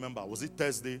can't even remember. Was it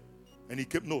Thursday? And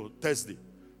Thursday.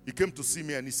 He came to see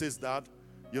me and he says, Dad,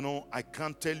 you know, I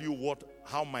can't tell you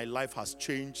how my life has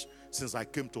changed since I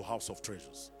came to House of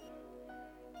Treasures.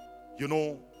 You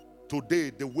know, today,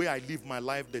 the way I live my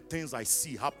life, the things I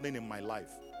see happening in my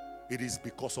life, it is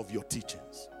because of your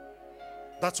teachings.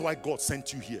 That's why God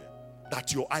sent you here,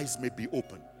 that your eyes may be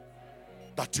open.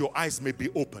 That your eyes may be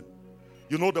open.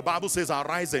 You know, the Bible says,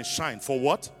 arise and shine. For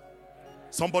what?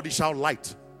 Somebody shout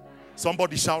light.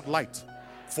 Somebody shout light.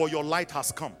 For your light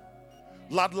has come.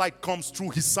 That light comes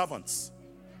through his servants.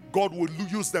 God will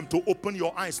use them to open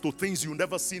your eyes to things you've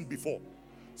never seen before.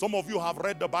 Some of you have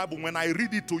read the Bible. When I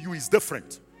read it to you, it's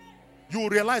different. You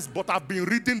realize, but I've been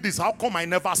reading this. How come I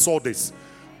never saw this?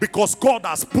 Because God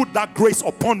has put that grace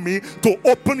upon me to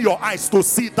open your eyes to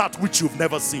see that which you've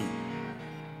never seen.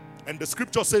 And the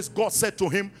scripture says, God said to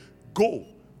him, go.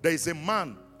 There is a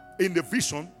man in the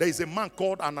vision. There is a man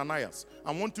called Ananias.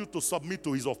 I want you to submit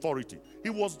to his authority. He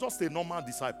was just a normal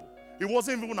disciple. He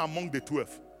wasn't even among the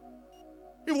 12.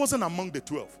 He wasn't among the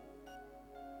 12.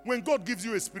 When God gives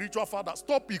you a spiritual father,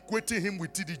 stop equating him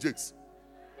with TD Jakes.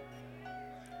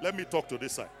 Let me talk to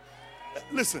this side.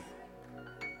 Listen,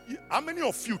 how many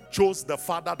of you chose the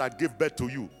father that gave birth to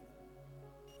you?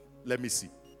 Let me see.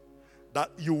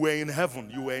 That you were in heaven,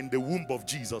 you were in the womb of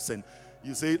Jesus, and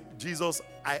you say, Jesus,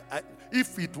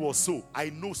 if it was so,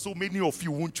 I know so many of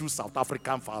you won't choose South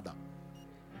African father.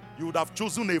 You would have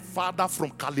chosen a father from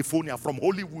California, from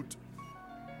Hollywood.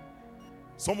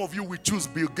 Some of you will choose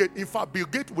Bill Gates. In fact, Bill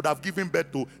Gates would have given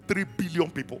birth to 3 billion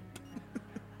people.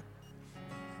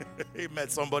 Amen,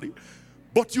 somebody.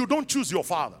 But you don't choose your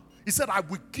father. He said, I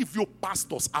will give you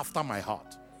pastors after my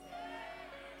heart,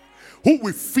 who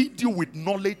will feed you with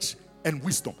knowledge and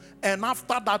wisdom. And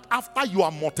after that, after you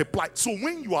are multiplied. So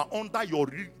when you are under your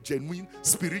genuine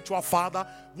spiritual father,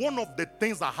 one of the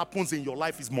things that happens in your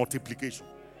life is multiplication.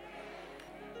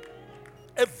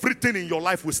 Everything in your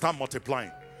life will start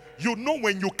multiplying. You know,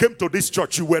 when you came to this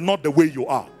church, you were not the way you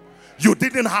are. You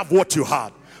didn't have what you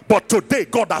had. But today,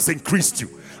 God has increased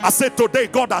you. I said, today,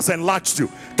 God has enlarged you.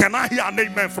 Can I hear an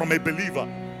amen from a believer?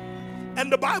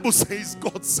 And the Bible says,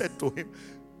 God said to him,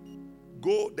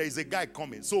 go, there is a guy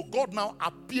coming. So God now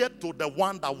appeared to the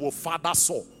one that your father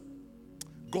saw.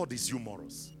 God is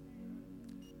humorous.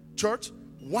 Church,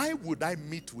 why would I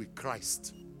meet with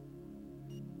Christ?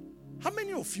 How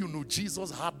many of you know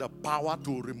Jesus had the power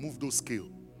to remove those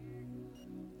scales?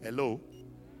 Hello?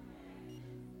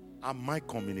 Am I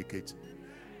communicating?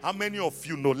 How many of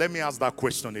you know? Let me ask that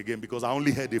question again, because I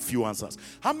only heard a few answers.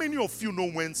 How many of you know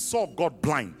when Saul got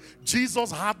blind,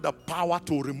 Jesus had the power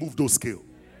to remove those scales?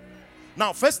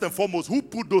 Now, first and foremost, who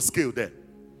put those scales there?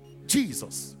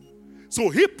 Jesus. So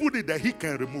he put it there, he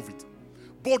can remove it.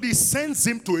 But he sends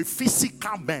him to a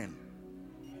physical man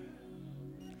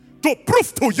to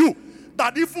prove to you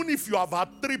that even if you have had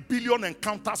 3 billion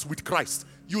encounters with Christ,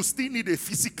 you still need a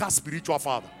physical spiritual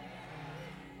father.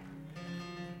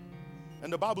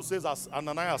 And the Bible says as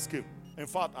Ananias came, in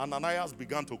fact, Ananias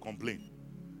began to complain.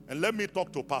 And let me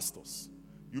talk to pastors.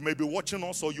 You may be watching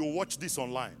us or you watch this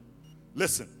online.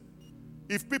 Listen,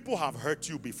 if people have hurt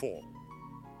you before,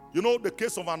 you know the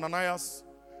case of Ananias,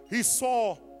 he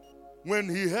saw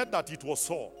when he heard that it was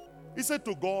Saul, he said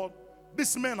to God,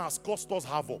 this man has caused us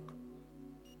havoc.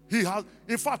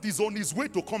 In fact, he's on his way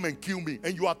to come and kill me.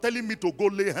 And you are telling me to go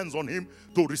lay hands on him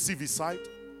to receive his sight?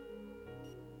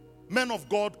 Men of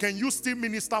God, can you still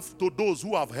minister to those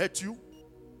who have hurt you?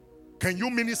 Can you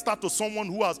minister to someone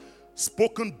who has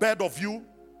spoken bad of you?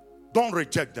 Don't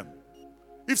reject them.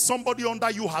 If somebody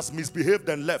under you has misbehaved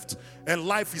and left, and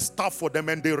life is tough for them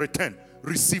and they return,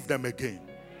 receive them again.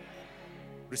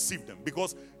 Receive them.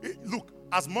 Because, look,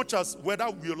 as much as whether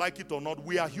we like it or not,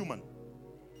 we are human.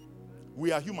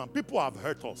 We are human. People have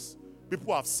hurt us.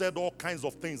 People have said all kinds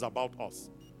of things about us.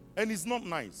 And it's not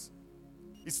nice.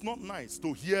 It's not nice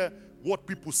to hear what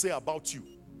people say about you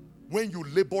when you're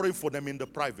laboring for them in the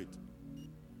private.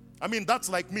 I mean, that's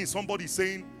like me. Somebody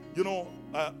saying, you know,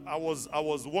 I was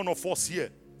one of us here.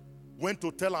 Went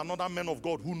to tell another man of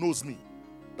God who knows me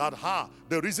that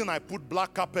the reason I put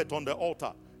black carpet on the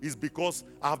altar is because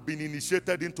I've been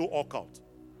initiated into occult.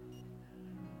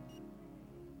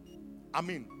 I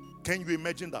mean, can you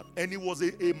imagine that? And he was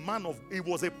he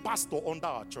was a pastor under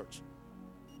our church.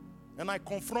 And I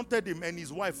confronted him, and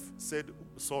his wife said,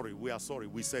 sorry, we are sorry,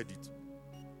 we said it.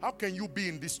 How can you be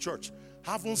in this church,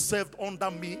 haven't served under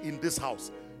me in this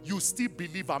house? You still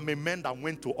believe I'm a man that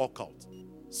went to occult?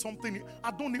 Something,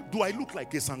 do I look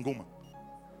like a Sangoma?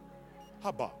 How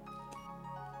about?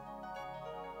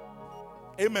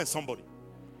 Amen, somebody.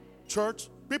 Church,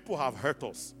 people have hurt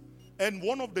us. And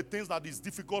one of the things that is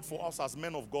difficult for us as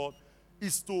men of God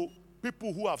is to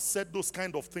people who have said those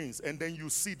kind of things, and then you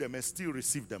see them and still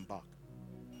receive them back.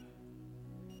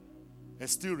 And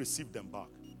still receive them back.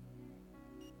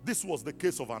 This was the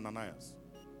case of Ananias.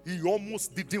 He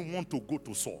almost didn't want to go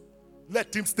to Saul.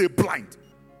 Let him stay blind.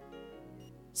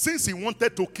 Since he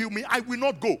wanted to kill me, I will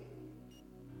not go.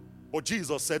 But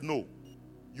Jesus said, no,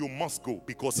 you must go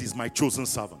because he's my chosen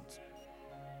servant.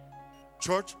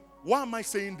 Church, why am I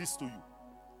saying this to you?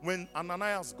 When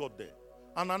Ananias got there,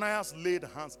 Ananias laid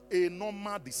hands, a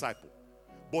normal disciple,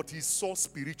 but he saw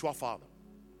spiritual father.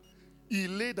 He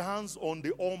laid hands on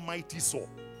the almighty Saul,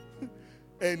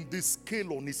 and the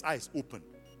scale on his eyes opened,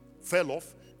 fell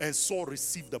off, and Saul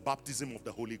received the baptism of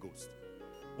the Holy Ghost.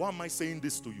 Why am I saying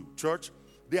this to you? Church,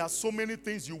 there are so many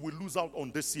things you will lose out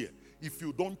on this year if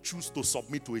you don't choose to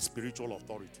submit to a spiritual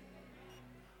authority.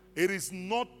 It is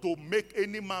not to make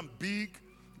any man big.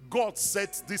 God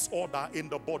sets this order in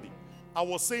the body. I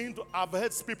was saying, I've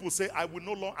heard people say, I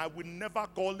will never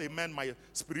call a man my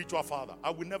spiritual father. I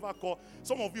will never call.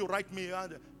 Some of you write me,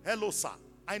 hello, sir.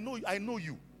 I know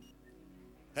you.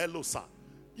 Hello, sir.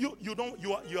 You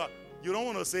don't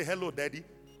want to say hello, daddy.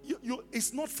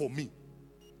 It's not for me.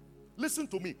 Listen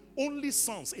to me. Only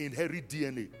sons inherit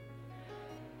DNA.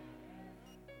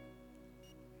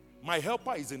 My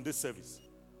helper is in this service.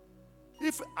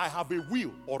 If I have a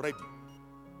will already,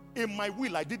 in my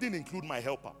will I didn't include my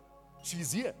helper.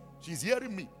 She's here. She's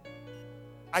hearing me.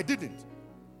 I didn't.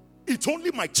 It's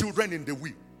only my children in the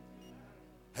will.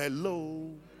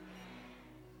 Hello.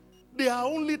 There are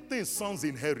only things sons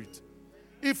inherit.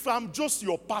 If I'm just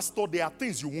your pastor, there are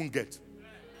things you won't get.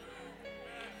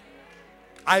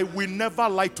 I will never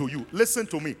lie to you. Listen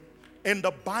to me. In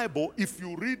the Bible, if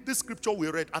you read the scripture we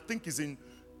read, I think is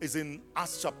in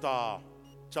Acts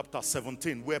chapter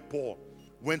 17, where Paul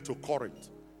went to Corinth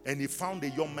and he found a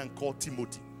young man called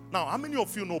Timothy. Now, how many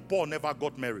of you know Paul never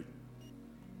got married?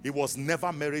 He was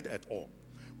never married at all.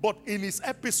 But in his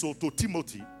epistle to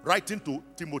Timothy, writing to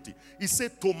Timothy, he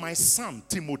said, to my son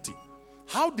Timothy.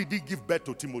 How did he give birth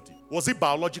to Timothy? Was it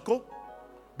biological?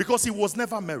 Because he was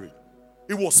never married.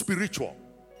 It was spiritual.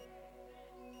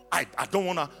 I don't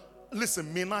want to...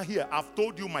 Listen, Mina here, I've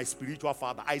told you my spiritual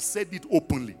father. I said it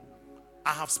openly.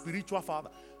 I have spiritual father.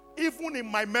 Even in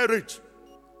my marriage,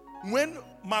 when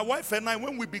my wife and I,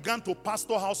 when we began to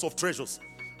pastor House of Treasures,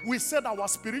 we said our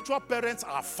spiritual parents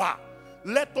are far.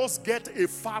 Let us get a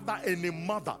father and a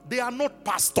mother. They are not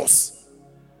pastors.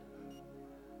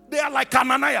 They are like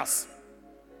Ananias.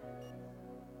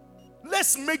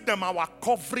 Let's make them our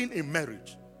covering in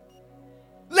marriage.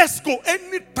 Let's go.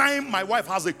 Anytime my wife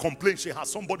has a complaint, she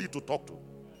has somebody to talk to.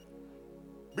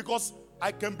 Because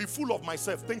I can be full of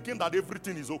myself thinking that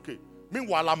everything is okay.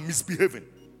 Meanwhile, I'm misbehaving.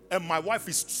 And my wife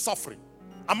is suffering.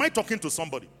 Am I talking to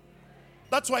somebody?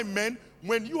 That's why, men,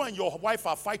 when you and your wife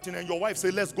are fighting and your wife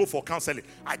say, let's go for counseling.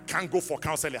 I can't go for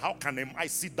counseling. How can I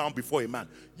sit down before a man?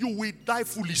 You will die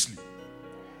foolishly.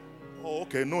 Oh,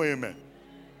 okay. No amen.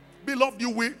 Beloved, you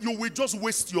will just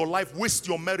waste your life, waste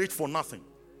your marriage for nothing.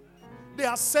 There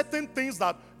are certain things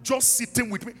that just sitting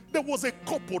with me. There was a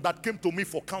couple that came to me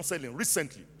for counseling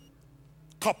recently.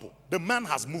 Couple. The man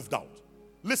has moved out.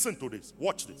 Listen to this.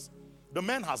 Watch this. The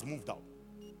man has moved out.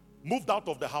 Moved out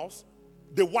of the house.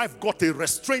 The wife got a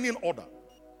restraining order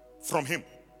from him.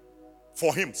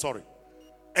 For him, sorry.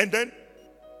 And then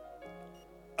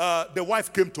the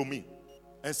wife came to me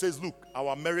and says, look,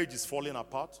 our marriage is falling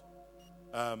apart.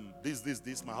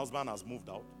 This. My husband has moved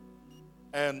out.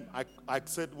 And I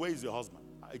said, where is your husband?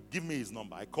 Give me his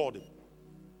number. I called him.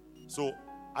 So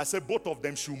I said both of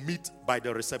them should meet by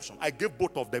the reception. I gave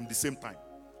both of them the same time.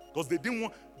 Because they didn't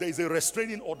want, there is a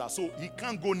restraining order, so he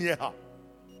can't go near her.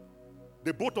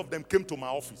 The both of them came to my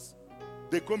office.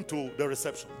 They came to the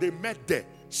reception. They met there.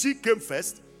 She came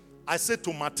first. I said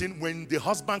to Martin, when the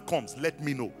husband comes, let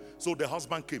me know. So the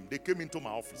husband came. They came into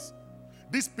my office.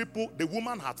 These people, the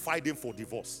woman had filed him for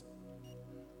divorce.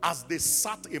 As they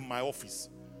sat in my office,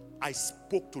 I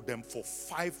spoke to them for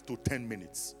 5 to 10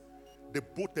 minutes. The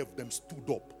both of them stood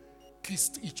up,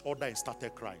 kissed each other and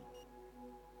started crying.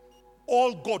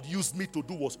 All God used me to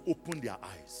do was open their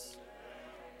eyes.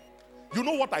 You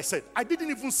know what I said? I didn't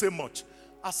even say much.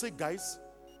 I said, guys,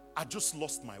 I just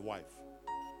lost my wife.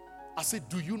 I said,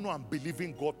 do you know I'm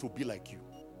believing God to be like you?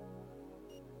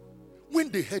 When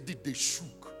they heard it, they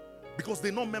shook because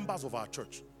they're not members of our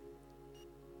church.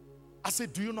 I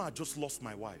said, do you know I just lost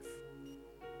my wife?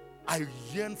 I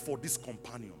yearn for this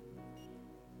companion.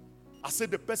 I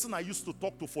said, the person I used to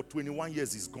talk to for 21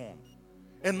 years is gone.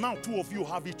 And now 2 of you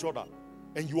have each other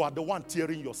and you are the one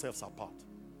tearing yourselves apart.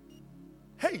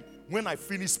 Hey, when I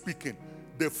finished speaking,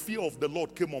 the fear of the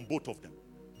Lord came on both of them.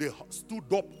 They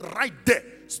stood up right there,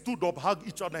 stood up, hugged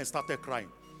each other and started crying.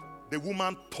 The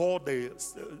woman tore the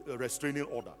restraining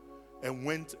order and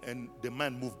went, and the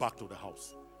man moved back to the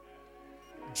house.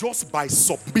 Just by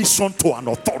submission to an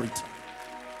authority.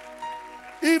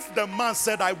 If the man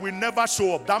said, I will never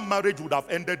show up, that marriage would have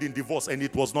ended in divorce, and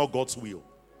it was not God's will.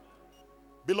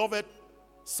 Beloved,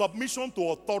 submission to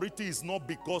authority is not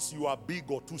because you are big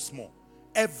or too small.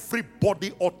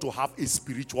 Everybody ought to have a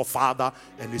spiritual father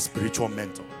and a spiritual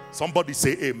mentor. Somebody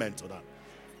say amen to that.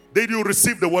 Did you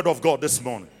receive the word of God this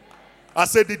morning? I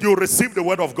said, did you receive the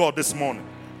word of God this morning?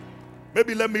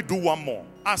 Maybe let me do one more.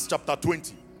 Acts chapter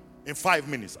 20 in 5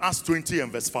 minutes. Acts 20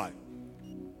 and verse 5.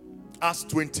 Acts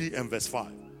 20 and verse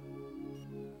 5.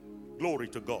 Glory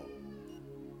to God.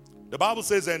 The Bible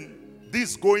says, and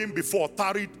this going before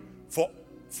tarried for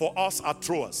us at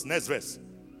Troas. Next verse.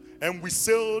 And we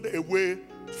sailed away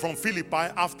from Philippi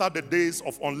after the days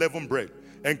of unleavened bread,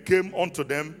 and came unto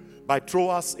them by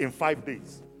Troas in 5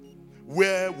 days,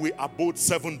 where we abode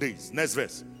 7 days. Next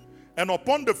verse. And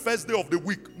upon the first day of the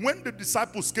week, when the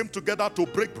disciples came together to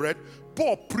break bread,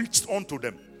 Paul preached unto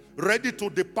them, ready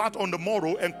to depart on the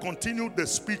morrow, and continued the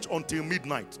speech until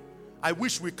midnight. I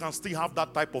wish we can still have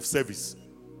that type of service,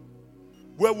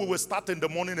 where we will start in the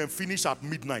morning and finish at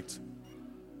midnight.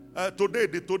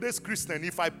 Today's Christian,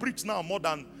 if I preach now more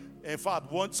than, in fact,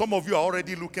 some of you are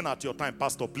already looking at your time.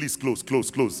 Pastor, please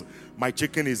close. My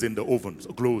chicken is in the oven.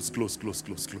 So close.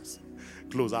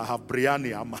 I have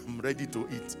biryani. I'm ready to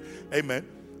eat. Amen.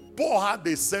 Paul had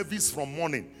a service from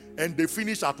morning, and they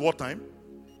finished at what time?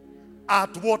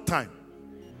 At what time?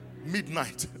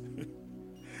 Midnight.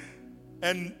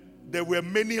 And there were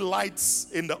many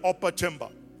lights in the upper chamber.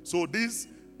 So this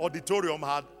auditorium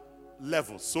had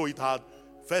levels. So it had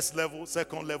first level,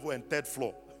 second level, and third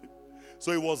floor.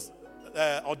 So it was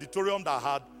auditorium that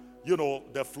had,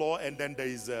 the floor, and then there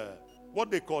is what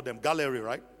they call them, gallery,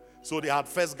 right? So they had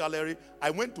first gallery.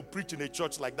 I went to preach in a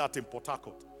church like that in Port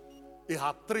Harcourt. It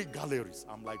had 3 galleries.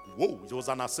 I'm like, whoa, it was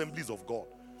an Assemblies of God.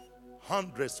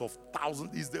 Hundreds of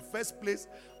thousands. It's the first place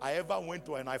I ever went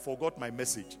to, and I forgot my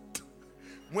message.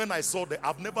 When I saw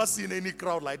I've never seen any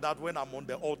crowd like that when I'm on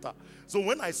the altar. So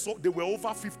when I saw, there were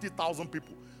over 50,000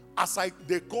 people.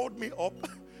 They called me up,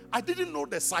 I didn't know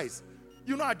the size.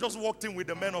 I just walked in with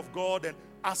the men of God, and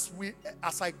as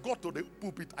I got to the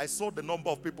pulpit, I saw the number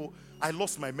of people. I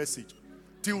lost my message.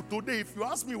 Till today, if you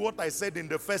ask me what I said in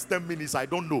the first 10 minutes, I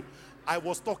don't know. I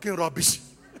was talking rubbish.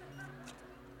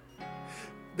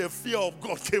 The fear of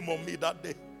God came on me that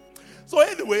day. So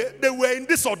anyway, they were in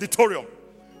this auditorium.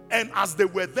 And as they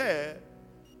were there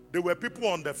were people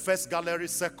on the first gallery,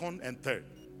 second and third.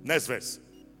 Next verse.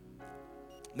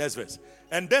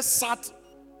 And there sat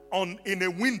in a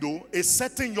window a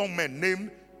certain young man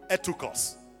named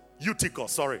Eutychus,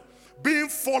 being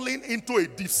fallen into a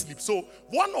deep sleep. So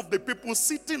one of the people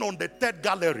sitting on the third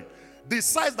gallery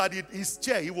decides that in his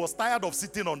chair, he was tired of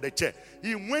sitting on the chair.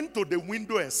 He went to the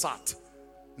window and sat.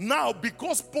 Now,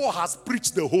 because Paul has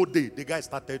preached the whole day, the guy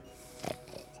started.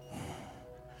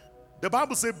 The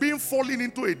Bible says, being fallen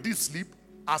into a deep sleep,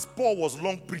 as Paul was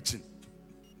long preaching.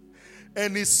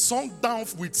 And he sunk down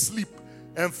with sleep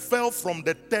and fell from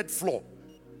the 3rd floor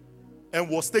and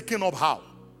was taken up how?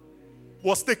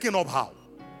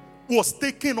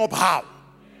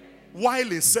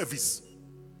 While in service.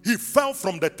 He fell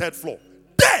from the third floor.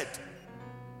 Dead.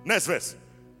 Next verse.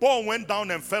 Paul went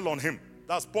down and fell on him.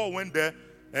 That's Paul went there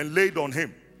and laid on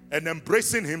him. And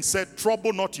embracing him said,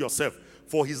 trouble not yourself,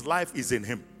 for his life is in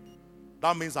him.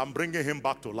 That means I'm bringing him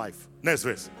back to life. Next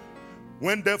verse.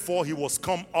 When therefore he was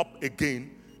come up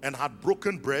again and had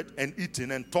broken bread and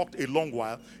eaten and talked a long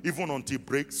while, even until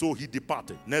break, so he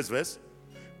departed. Next verse.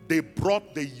 They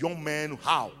brought the young man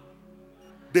how?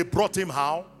 They brought him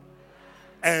how?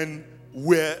 And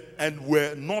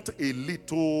were not a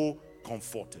little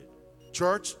comforted.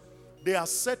 Church, there are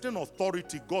certain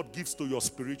authority God gives to your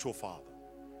spiritual father,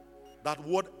 that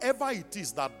whatever it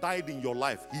is that died in your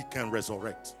life, he can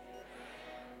resurrect.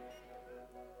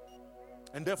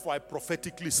 And therefore I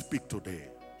prophetically speak today.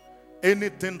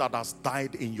 Anything that has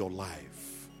died in your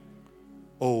life,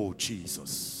 oh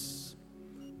Jesus,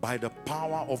 by the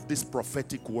power of this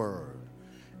prophetic word,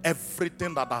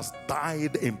 everything that has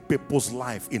died in people's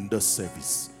life in this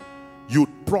service, you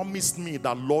promised me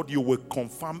that, Lord, you will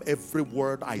confirm every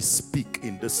word I speak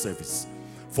in this service.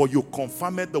 For you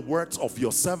confirmed the words of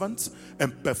your servants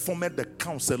and performed the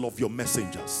counsel of your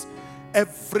messengers.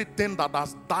 Everything that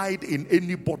has died in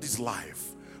anybody's life,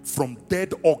 from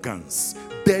dead organs,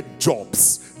 dead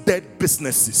jobs, dead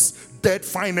businesses, dead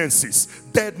finances,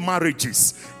 dead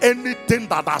marriages, anything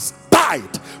that has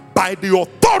died, by the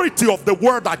authority of the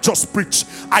word I just preached,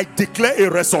 I declare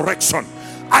a resurrection.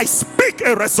 I speak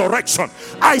a resurrection.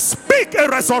 I speak a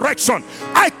resurrection.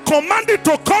 I command it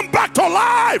to come back to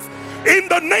life in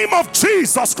the name of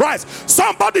Jesus Christ.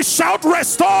 Somebody shout,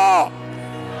 restore.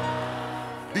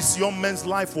 This young man's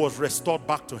life was restored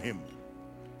back to him.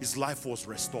 His life was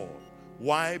restored.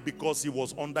 Why? Because he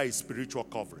was under a spiritual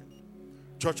covering.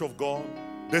 Church of God,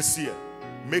 this year,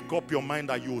 make up your mind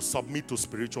that you will submit to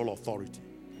spiritual authority.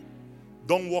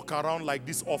 Don't walk around like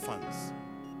these orphans.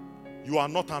 You are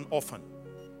not an orphan.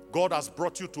 God has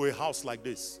brought you to a house like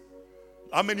this.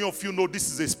 How many of you know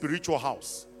this is a spiritual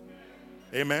house?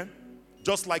 Amen.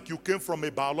 Just like you came from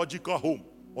a biological home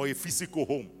or a physical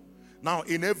home. Now,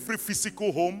 in every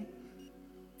physical home,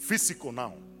 physical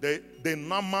now,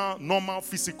 the normal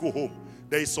physical home,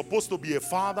 there is supposed to be a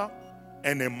father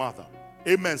and a mother.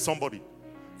 Amen, somebody.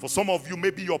 For some of you,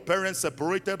 maybe your parents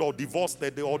separated or divorced,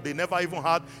 or they never even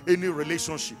had any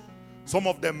relationship. Some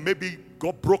of them maybe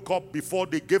broke up before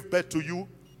they gave birth to you.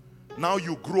 Now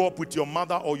you grew up with your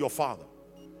mother or your father.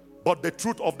 But the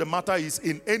truth of the matter is,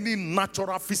 in any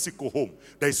natural physical home,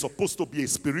 there is supposed to be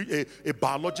a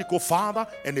biological father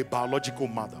and a biological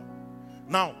mother.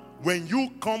 Now, when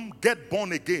you get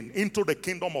born again into the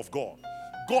kingdom of God,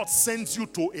 God sends you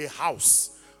to a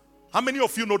house. How many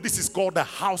of you know this is called the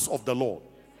house of the Lord?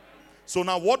 So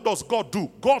now what does God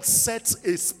do? God sets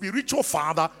a spiritual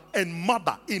father and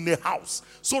mother in a house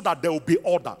so that there will be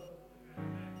order.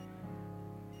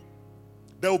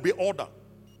 There will be order.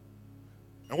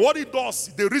 And what he does,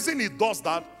 the reason he does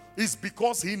that is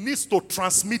because he needs to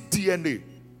transmit DNA.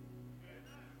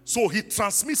 So he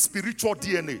transmits spiritual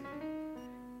DNA.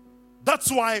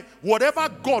 That's why whatever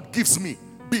God gives me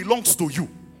belongs to you.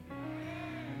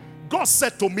 God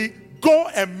said to me, go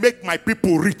and make my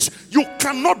people rich. You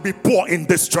cannot be poor in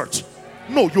this church.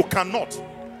 No, you cannot.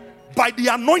 By the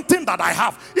anointing that I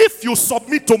have, if you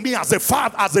submit to me as a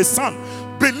father, as a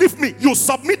son, believe me, you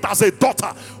submit as a daughter,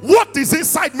 what is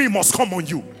inside me must come on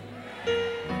you.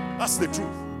 That's the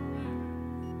truth.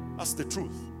 That's the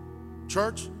truth.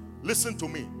 Church, listen to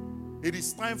me. It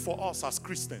is time for us as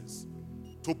Christians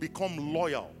to become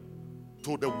loyal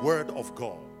to the word of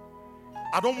God.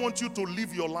 I don't want you to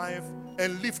live your life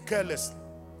and live carelessly.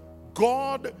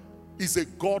 God is a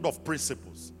God of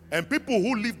principles. And people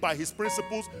who live by his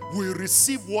principles will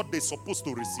receive what they're supposed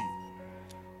to receive.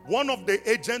 One of the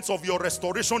agents of your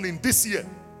restoration in this year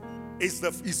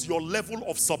is your level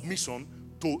of submission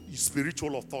to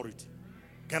spiritual authority.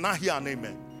 Can I hear an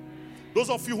amen? Those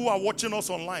of you who are watching us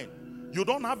online, you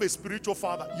don't have a spiritual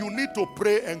father. You need to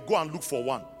pray and go and look for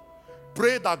one.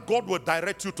 Pray that God will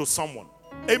direct you to someone.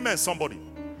 Amen, somebody.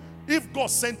 If God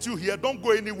sent you here, don't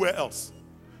go anywhere else.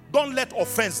 Don't let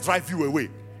offense drive you away.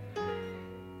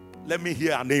 Let me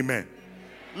hear an amen.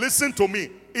 Listen to me.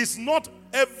 It's not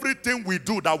everything we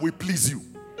do that will please you.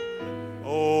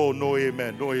 Oh, no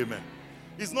amen, no amen.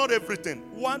 It's not everything.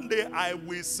 One day I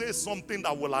will say something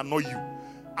that will annoy you.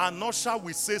 Anosha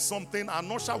will say something.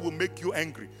 Anosha will make you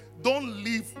angry. Don't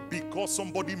live because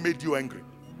somebody made you angry.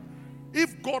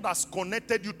 If God has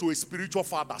connected you to a spiritual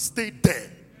father, stay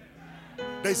there.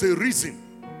 There's a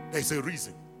reason. There's a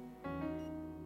reason.